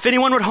 If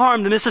anyone would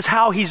harm them, this is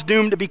how he's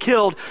doomed to be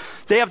killed.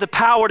 They have the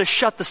power to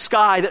shut the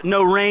sky that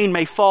no rain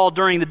may fall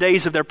during the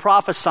days of their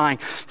prophesying.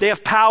 They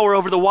have power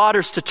over the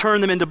waters to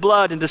turn them into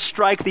blood and to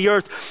strike the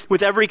earth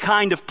with every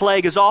kind of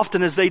plague as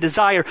often as they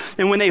desire.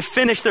 And when they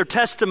finish their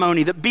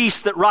testimony, the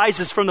beast that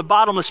rises from the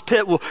bottomless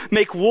pit will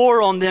make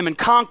war on them and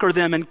conquer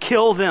them and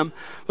kill them.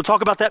 We'll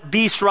talk about that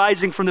beast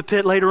rising from the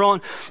pit later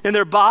on. And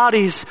their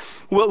bodies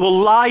will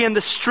lie in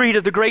the street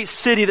of the great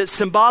city that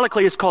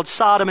symbolically is called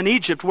Sodom and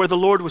Egypt, where the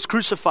Lord was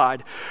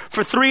crucified.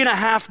 For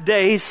 3.5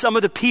 days, some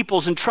of the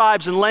peoples and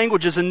tribes and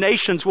languages and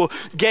nations will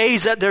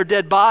gaze at their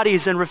dead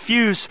bodies and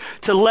refuse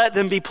to let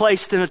them be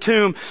placed in a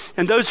tomb.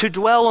 And those who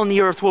dwell on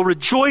the earth will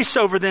rejoice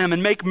over them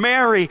and make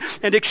merry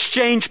and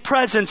exchange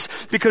presents,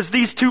 because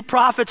these 2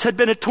 prophets had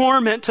been a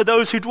torment to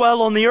those who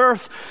dwell on the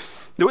earth.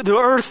 The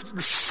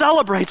earth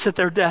celebrates at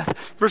their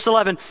death. Verse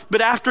 11, but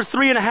after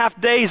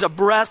 3.5 days, a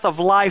breath of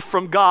life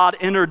from God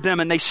entered them,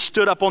 and they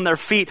stood up on their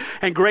feet,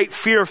 and great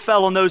fear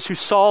fell on those who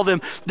saw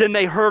them. Then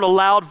they heard a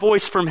loud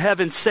voice from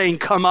heaven saying,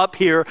 come up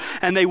here.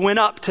 And they went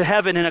up to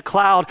heaven in a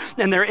cloud,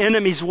 and their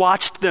enemies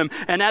watched them.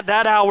 And at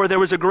that hour there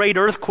was a great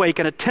earthquake,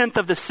 and 1/10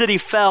 of the city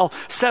fell.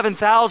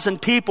 7,000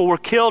 people were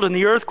killed in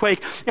the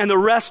earthquake, and the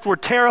rest were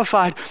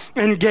terrified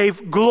and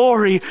gave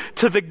glory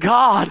to the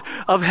God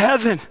of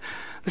heaven.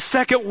 The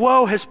second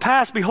woe has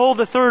passed. Behold,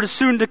 the third is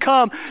soon to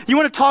come. You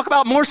want to talk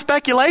about more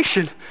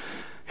speculation?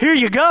 Here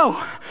you go.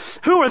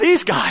 Who are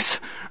these guys,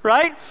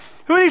 right?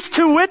 Who are these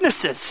 2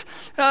 witnesses?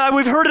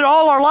 We've heard it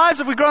all our lives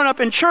if we've grown up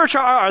in church.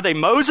 Are they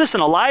Moses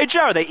and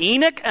Elijah? Are they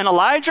Enoch and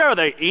Elijah? Are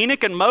they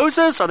Enoch and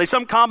Moses? Are they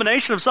some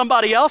combination of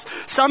somebody else?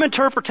 Some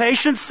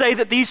interpretations say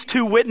that these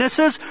 2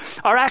 witnesses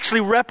are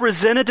actually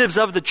representatives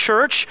of the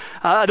church.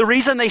 The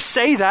reason they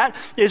say that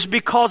is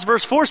because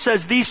verse 4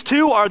 says these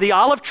 2 are the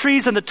olive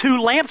trees and the 2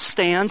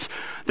 lampstands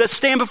that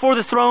stand before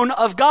the throne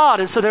of God.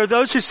 And so there are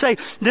those who say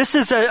this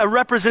is a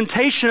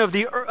representation of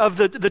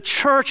the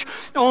church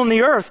on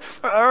the earth.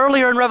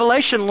 Earlier in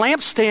Revelation,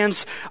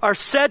 lampstands are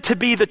said to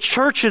be the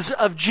churches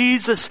of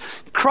Jesus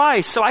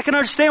Christ. So I can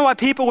understand why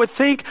people would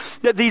think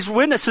that these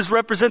witnesses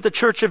represent the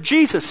church of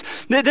Jesus.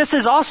 This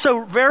is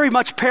also very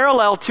much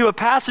parallel to a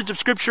passage of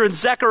Scripture in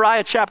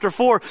Zechariah chapter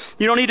 4.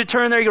 You don't need to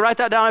turn there. You can write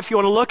that down if you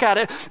want to look at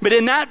it. But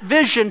in that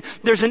vision,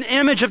 there's an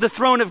image of the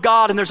throne of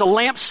God, and there's a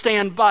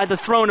lampstand by the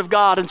throne of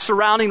God, and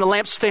surrounding the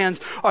lampstands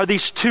are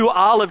these 2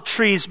 olive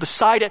trees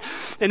beside it.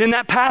 And in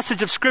that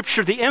passage of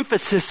Scripture, the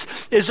emphasis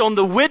is on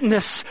the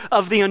witness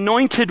of the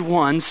anointed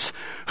ones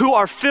who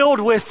are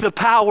filled with the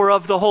power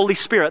of the Holy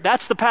Spirit.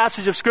 That's the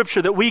passage of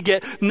Scripture that we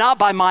get, not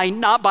by might,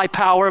 not by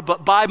power,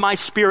 but by my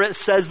Spirit,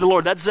 says the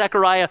Lord. That's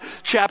Zechariah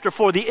chapter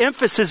 4. The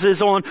emphasis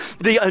is on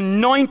the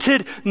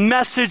anointed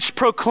message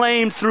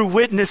proclaimed through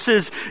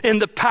witnesses in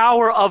the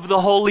power of the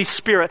Holy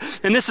Spirit.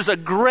 And this is a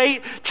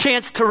great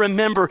chance to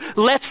remember,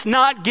 let's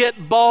not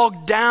get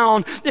bogged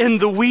down in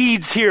the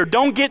weeds here.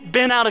 Don't get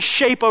bent out of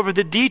shape over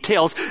the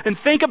details. And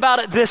think about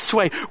it this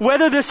way.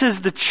 Whether this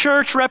is the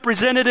church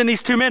represented in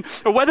these 2 men,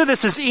 or whether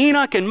this is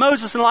Enoch and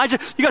Moses and Elijah,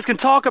 you guys can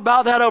talk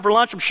about that over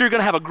lunch. I'm sure you're going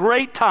to have a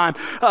great time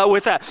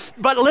with that.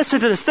 But listen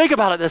to this. Think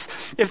about it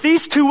this. If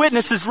these 2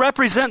 witnesses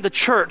represent the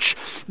church,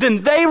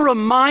 then they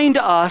remind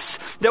us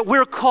that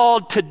we're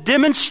called to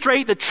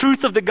demonstrate the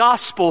truth of the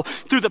gospel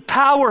through the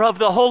power of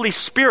the Holy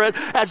Spirit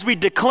as we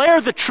declare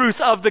the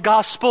truth of the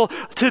gospel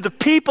to the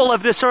people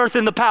of this earth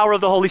in the power of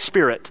the Holy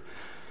Spirit.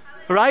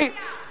 Right?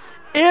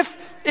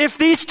 If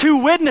these 2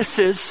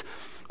 witnesses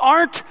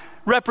aren't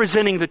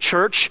representing the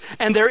church,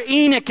 and they're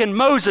Enoch and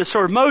Moses,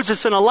 or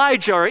Moses and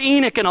Elijah, or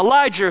Enoch and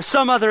Elijah, or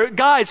some other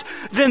guys,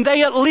 then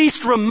they at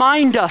least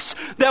remind us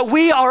that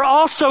we are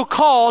also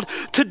called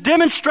to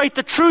demonstrate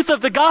the truth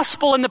of the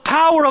gospel and the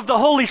power of the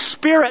Holy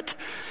Spirit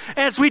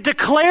as we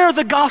declare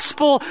the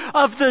gospel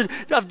of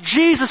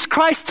Jesus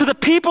Christ to the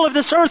people of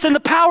this earth in the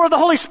power of the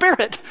Holy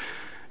Spirit.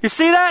 You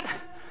see that?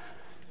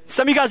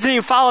 Some of you guys didn't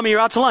even follow me. You're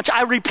out to lunch.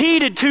 I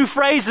repeated 2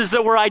 phrases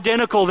that were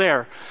identical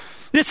there.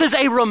 This is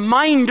a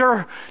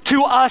reminder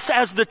to us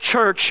as the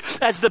church,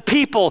 as the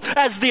people,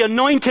 as the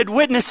anointed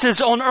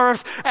witnesses on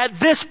earth at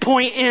this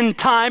point in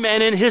time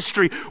and in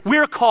history.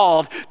 We're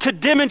called to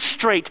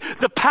demonstrate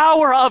the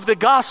power of the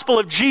gospel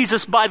of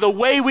Jesus by the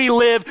way we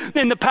live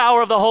in the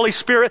power of the Holy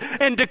Spirit,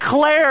 and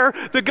declare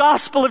the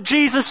gospel of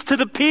Jesus to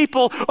the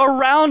people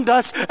around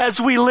us as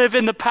we live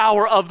in the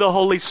power of the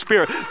Holy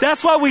Spirit.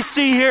 That's what we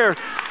see here.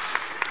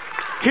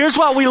 Here's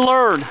what we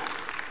learn.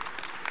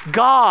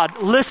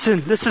 God,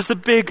 listen, this is the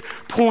big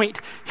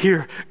point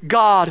here.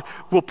 God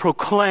will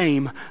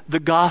proclaim the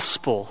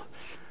gospel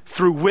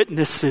through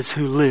witnesses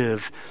who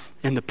live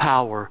in the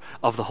power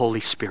of the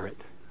Holy Spirit.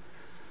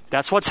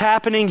 That's what's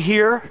happening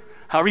here.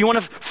 However you want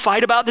to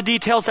fight about the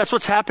details, that's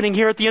what's happening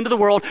here at the end of the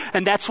world.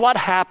 And that's what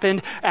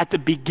happened at the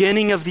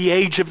beginning of the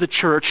age of the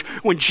church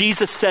when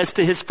Jesus says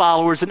to his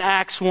followers in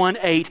Acts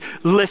 1:8,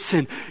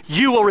 listen,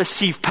 you will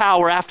receive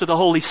power after the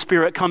Holy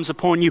Spirit comes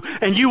upon you,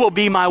 and you will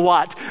be my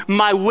what?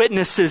 My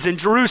witnesses in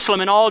Jerusalem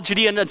and all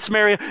Judea and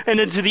Samaria and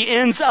into the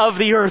ends of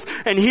the earth.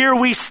 And here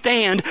we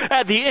stand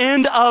at the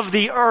end of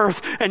the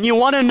earth. And you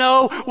want to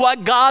know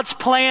what God's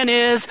plan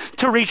is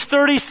to reach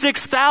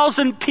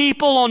 36,000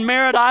 people on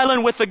Merritt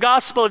Island with the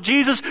gospel of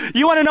Jesus?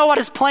 You want to know what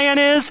his plan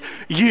is?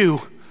 You.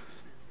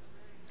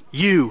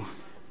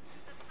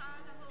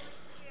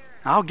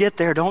 I'll get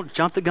there. Don't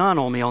jump the gun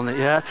on me on that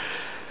yet.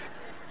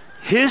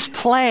 His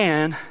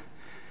plan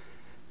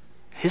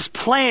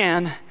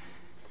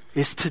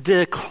is to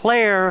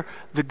declare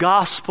the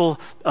gospel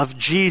of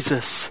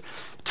Jesus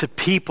to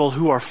people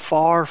who are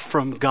far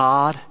from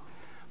God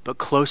but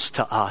close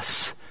to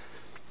us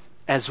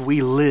as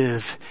we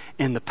live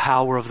in the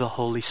power of the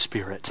Holy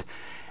Spirit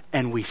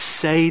and we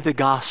say the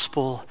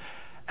gospel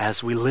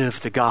as we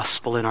live the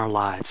gospel in our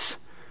lives.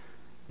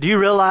 Do you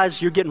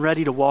realize you're getting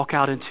ready to walk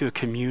out into a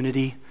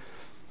community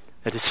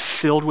that is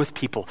filled with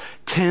people,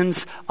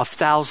 tens of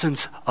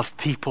thousands of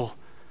people?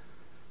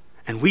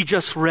 And we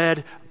just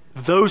read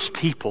those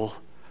people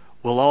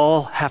will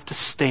all have to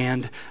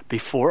stand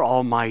before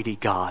Almighty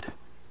God.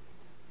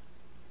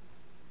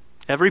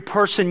 Every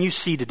person you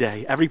see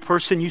today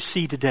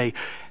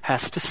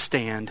has to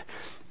stand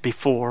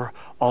before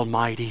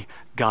Almighty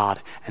God.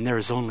 And there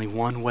is only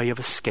one way of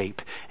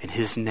escape, and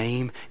his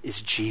name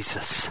is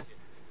Jesus.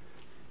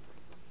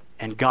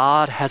 And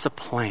God has a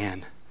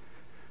plan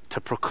to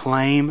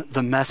proclaim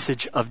the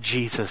message of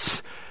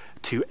Jesus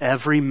to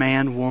every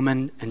man,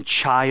 woman, and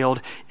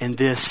child in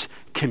this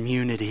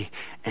community.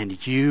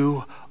 And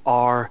you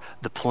are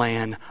the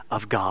plan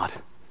of God.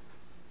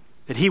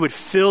 That he would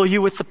fill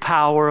you with the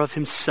power of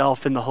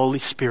himself in the Holy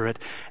Spirit,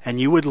 and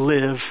you would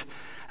live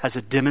as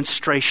a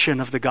demonstration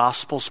of the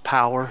gospel's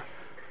power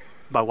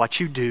by what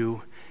you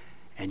do,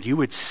 and you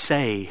would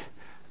say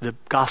the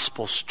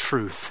gospel's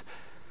truth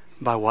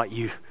by what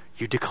you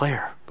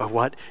declare, by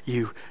what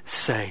you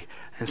say.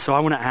 And so I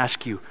want to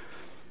ask you,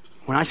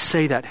 when I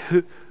say that,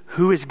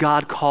 who is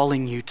God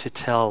calling you to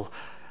tell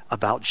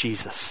about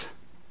Jesus?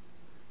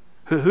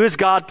 Who has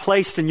God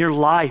placed in your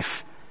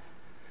life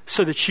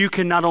so that you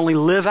can not only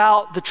live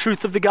out the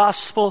truth of the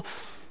gospel,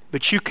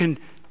 but you can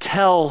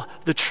tell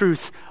the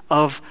truth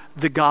of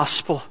the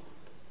gospel?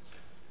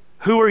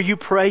 Who are you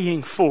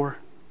praying for?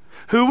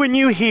 Who, when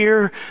you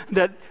hear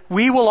that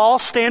we will all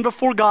stand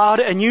before God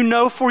and you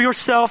know for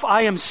yourself,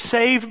 I am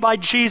saved by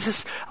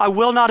Jesus, I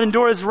will not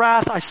endure his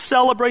wrath, I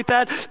celebrate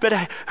that.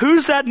 But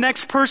who's that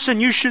next person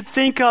you should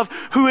think of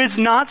who is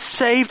not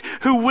saved,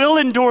 who will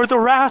endure the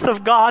wrath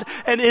of God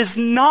and is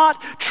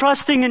not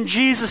trusting in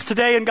Jesus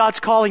today, and God's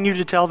calling you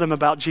to tell them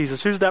about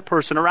Jesus? Who's that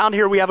person? Around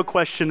here we have a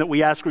question that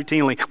we ask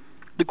routinely.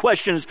 The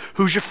question is,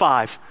 who's your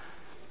five?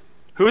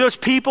 Who are those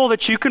people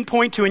that you can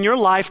point to in your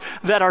life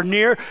that are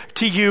near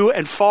to you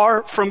and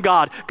far from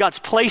God? God's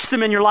placed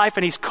them in your life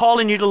and he's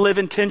calling you to live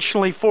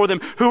intentionally for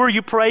them. Who are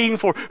you praying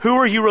for? Who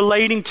are you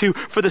relating to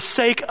for the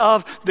sake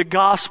of the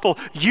gospel?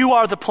 You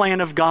are the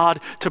plan of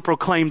God to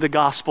proclaim the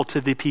gospel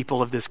to the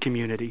people of this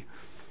community.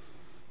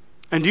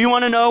 And do you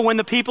want to know when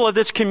the people of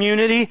this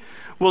community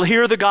will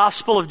hear the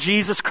gospel of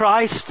Jesus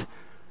Christ?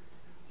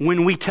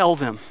 When we tell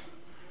them.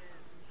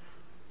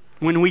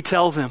 When we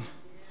tell them.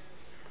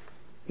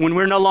 When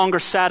we're no longer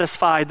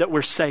satisfied that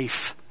we're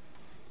safe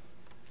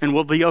and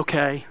we'll be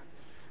okay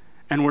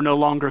and we're no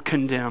longer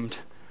condemned.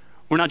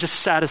 We're not just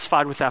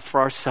satisfied with that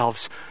for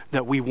ourselves,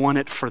 that we want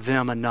it for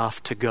them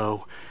enough to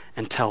go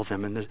and tell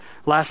them. And the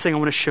last thing I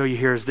want to show you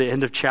here is the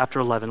end of chapter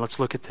 11. Let's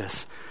look at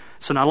this.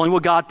 So not only will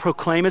God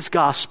proclaim his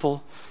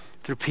gospel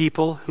through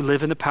people who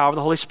live in the power of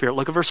the Holy Spirit.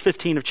 Look at verse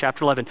 15 of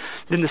chapter 11.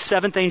 Then the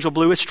seventh angel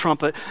blew his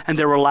trumpet, and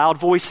there were loud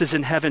voices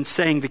in heaven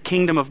saying, the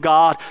kingdom of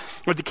God,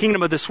 or the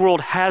kingdom of this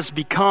world, has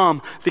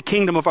become the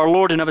kingdom of our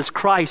Lord and of his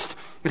Christ.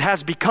 It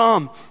has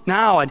become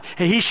now, and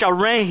he shall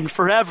reign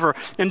forever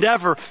and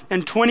ever.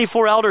 And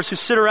 24 elders who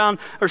sit on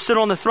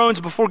the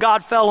thrones before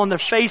God fell on their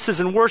faces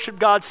and worshiped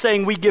God,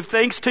 saying, we give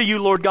thanks to you,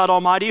 Lord God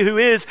Almighty, who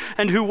is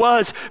and who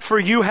was, for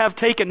you have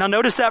taken. Now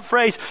notice that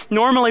phrase.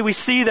 Normally we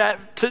see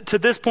that to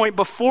this point,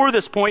 before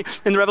this point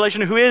in the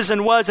Revelation, who is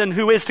and was and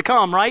who is to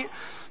come, right?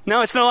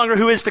 Now it's no longer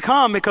who is to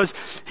come, because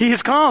he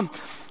has come.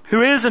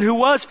 Who is and who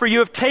was, for you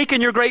have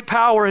taken your great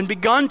power and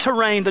begun to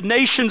reign. The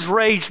nations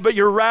raged, but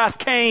your wrath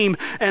came,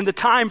 and the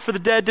time for the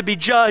dead to be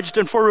judged,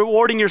 and for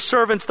rewarding your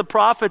servants, the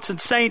prophets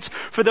and saints,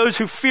 for those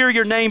who fear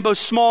your name, both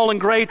small and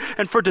great,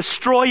 and for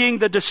destroying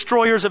the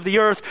destroyers of the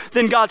earth.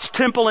 Then God's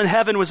temple in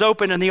heaven was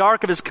opened, and the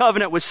ark of his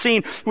covenant was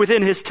seen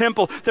within his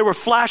temple. There were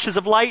flashes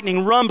of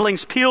lightning,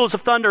 rumblings, peals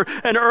of thunder,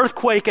 an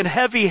earthquake, and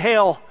heavy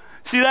hail.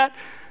 See that?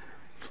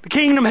 The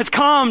kingdom has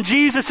come.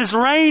 Jesus is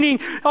reigning.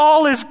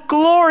 All is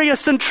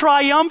glorious and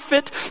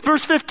triumphant.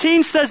 Verse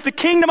 15 says the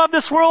kingdom of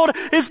this world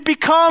is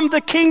become the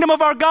kingdom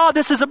of our God.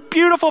 This is a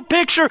beautiful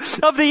picture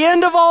of the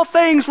end of all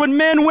things when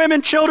men,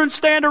 women, children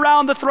stand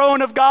around the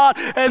throne of God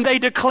and they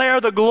declare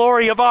the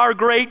glory of our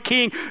great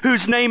King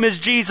whose name is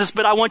Jesus.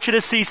 But I want you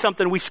to see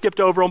something we skipped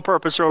over on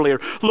purpose earlier.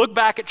 Look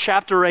back at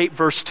chapter 8,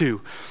 verse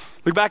 2.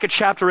 Look back at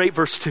chapter 8,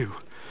 verse 2.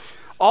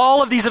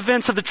 All of these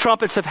events of the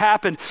trumpets have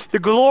happened. The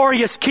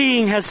glorious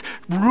King has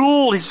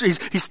ruled.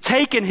 He's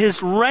taken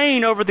his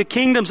reign over the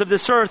kingdoms of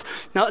this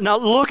earth. Now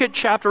look at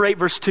chapter 8,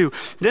 verse 2.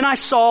 Then I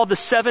saw the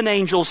 7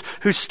 angels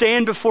who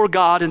stand before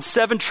God, and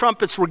 7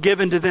 trumpets were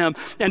given to them.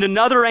 And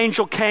another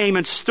angel came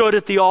and stood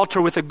at the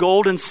altar with a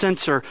golden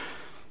censer.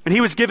 And he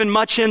was given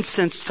much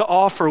incense to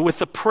offer with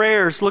the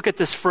prayers, look at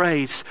this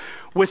phrase,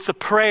 with the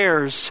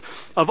prayers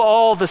of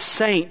all the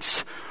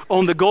saints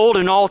on the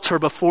golden altar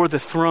before the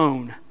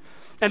throne.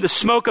 And the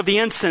smoke of the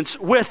incense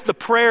with the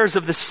prayers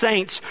of the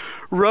saints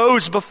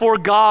rose before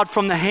God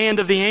from the hand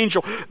of the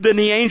angel. Then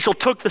the angel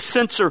took the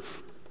censer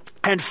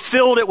and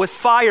filled it with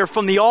fire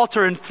from the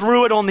altar and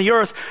threw it on the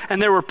earth.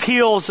 And there were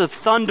peals of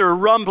thunder,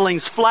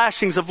 rumblings,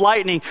 flashings of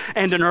lightning,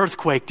 and an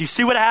earthquake. Do you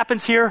see what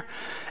happens here?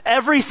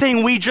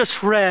 Everything we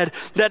just read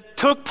that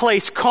took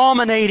place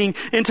culminating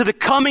into the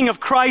coming of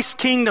Christ's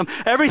kingdom,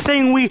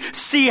 everything we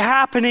see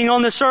happening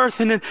on this earth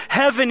and in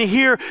heaven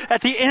here at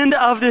the end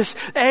of this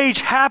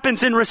age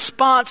happens in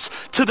response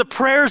to the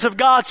prayers of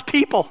God's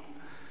people.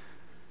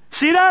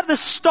 See that? This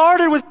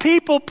started with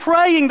people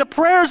praying. The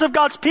prayers of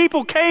God's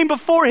people came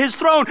before his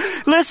throne.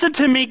 Listen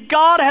to me.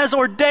 God has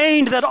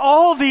ordained that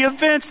all the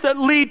events that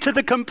lead to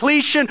the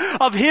completion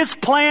of his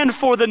plan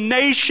for the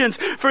nations,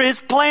 for his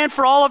plan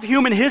for all of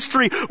human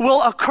history,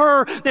 will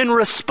occur in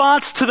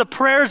response to the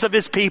prayers of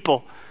his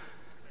people.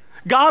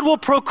 God will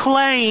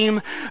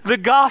proclaim the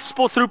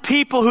gospel through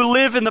people who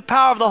live in the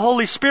power of the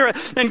Holy Spirit,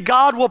 and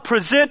God will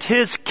present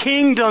his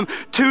kingdom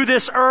to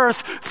this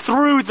earth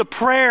through the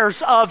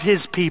prayers of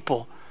his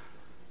people.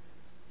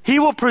 He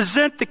will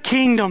present the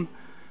kingdom.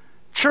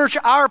 Church,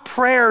 our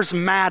prayers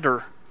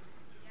matter.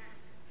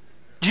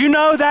 Do you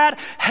know that?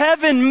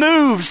 Heaven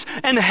moves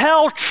and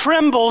hell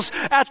trembles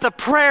at the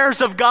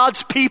prayers of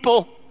God's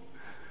people.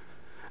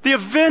 The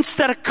events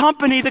that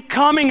accompany the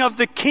coming of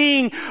the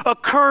King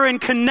occur in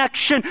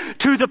connection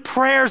to the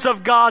prayers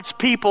of God's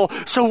people.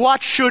 So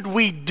what should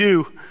we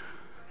do?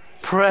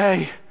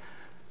 Pray.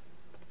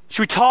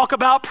 Should we talk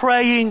about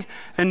praying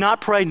and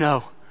not pray?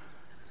 No.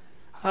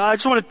 I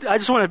just want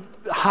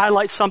to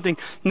highlight something.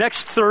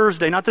 Next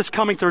Thursday, not this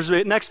coming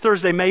Thursday, next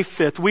Thursday, May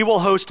 5th, we will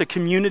host a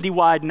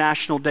community-wide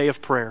National Day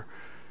of Prayer,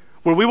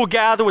 where we will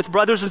gather with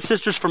brothers and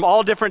sisters from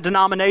all different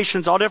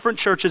denominations, all different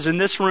churches in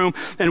this room,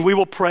 and we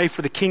will pray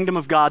for the kingdom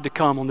of God to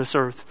come on this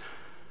earth,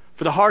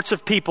 for the hearts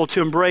of people to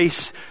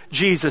embrace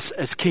Jesus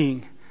as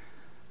King.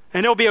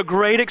 And it'll be a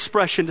great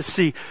expression to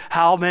see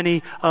how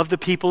many of the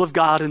people of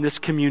God in this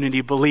community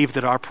believe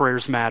that our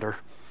prayers matter.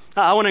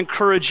 I want to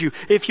encourage you,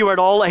 if you are at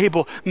all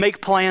able, make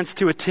plans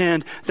to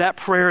attend that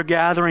prayer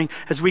gathering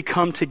as we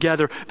come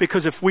together.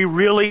 Because if we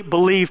really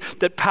believe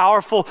that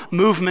powerful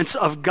movements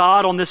of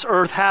God on this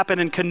earth happen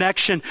in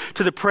connection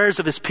to the prayers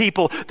of his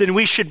people, then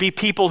we should be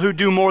people who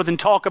do more than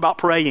talk about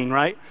praying,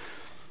 right?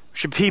 We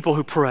should be people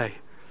who pray.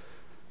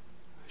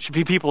 We should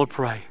be people who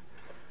pray.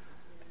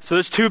 So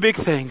there's 2 big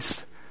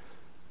things.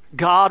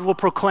 God will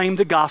proclaim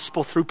the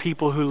gospel through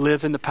people who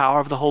live in the power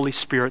of the Holy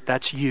Spirit.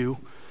 That's you.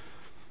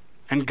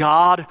 And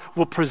God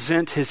will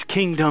present his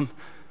kingdom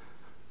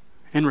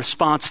in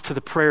response to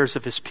the prayers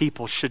of his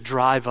people. Should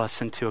drive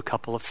us into a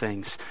couple of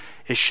things.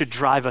 It should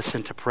drive us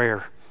into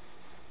prayer.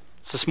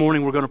 So this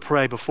morning we're going to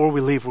pray. Before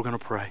we leave, we're going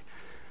to pray.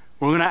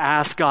 We're going to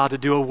ask God to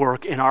do a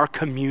work in our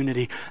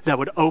community that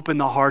would open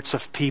the hearts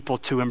of people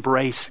to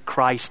embrace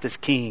Christ as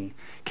King.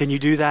 Can you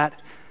do that?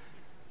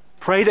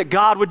 Pray that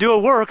God would do a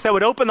work that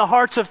would open the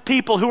hearts of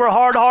people who are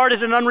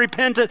hard-hearted and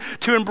unrepentant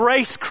to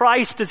embrace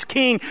Christ as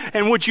King.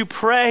 And would you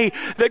pray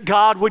that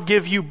God would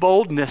give you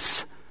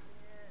boldness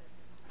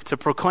to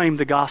proclaim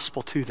the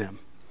gospel to them?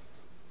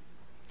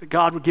 That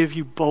God would give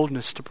you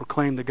boldness to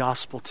proclaim the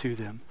gospel to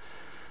them.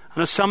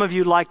 I know some of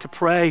you like to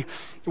pray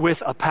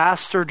with a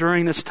pastor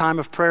during this time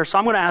of prayer. So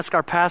I'm going to ask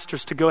our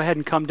pastors to go ahead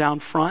and come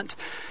down front.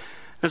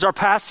 As our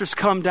pastors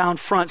come down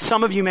front,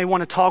 some of you may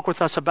want to talk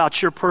with us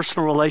about your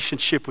personal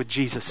relationship with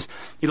Jesus.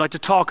 You'd like to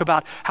talk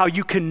about how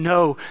you can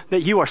know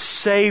that you are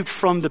saved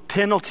from the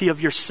penalty of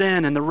your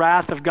sin and the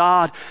wrath of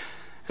God,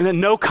 and that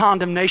no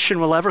condemnation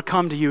will ever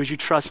come to you as you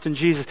trust in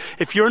Jesus.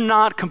 If you're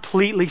not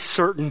completely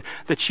certain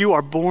that you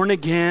are born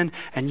again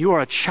and you are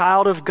a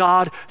child of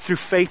God through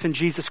faith in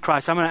Jesus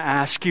Christ, I'm going to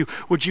ask you,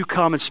 would you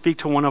come and speak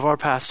to one of our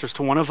pastors,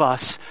 to one of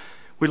us?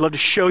 We'd love to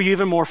show you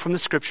even more from the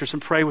scriptures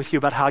and pray with you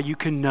about how you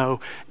can know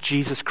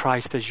Jesus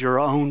Christ as your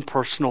own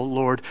personal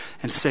Lord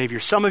and Savior.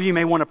 Some of you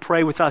may want to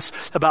pray with us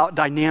about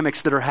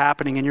dynamics that are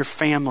happening in your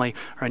family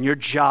or in your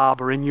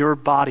job or in your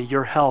body,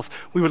 your health.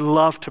 We would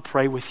love to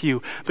pray with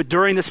you. But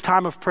during this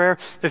time of prayer,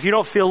 if you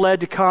don't feel led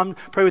to come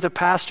pray with a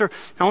pastor,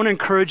 I want to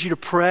encourage you to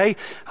pray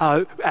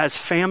as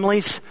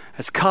families,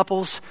 as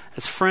couples,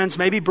 as friends.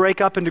 Maybe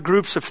break up into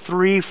groups of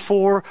 3,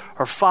 4,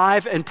 or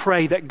 5 and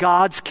pray that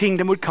God's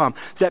kingdom would come,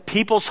 that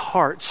people's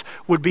hearts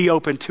would be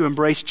open to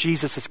embrace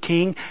Jesus as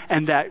King,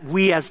 and that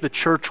we as the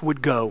church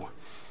would go.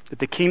 That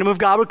the kingdom of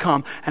God would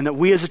come, and that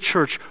we as a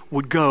church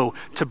would go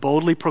to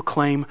boldly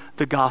proclaim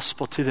the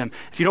gospel to them.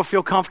 If you don't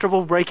feel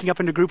comfortable breaking up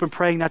into a group and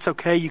praying, that's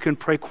okay. You can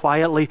pray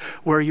quietly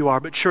where you are.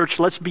 But church,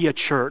 let's be a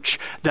church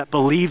that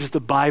believes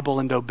the Bible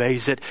and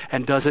obeys it,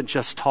 and doesn't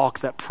just talk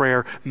that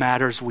prayer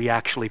matters. We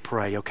actually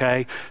pray,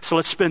 okay? So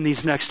let's spend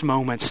these next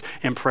moments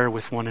in prayer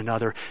with one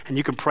another. And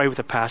you can pray with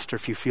a pastor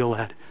if you feel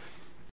led.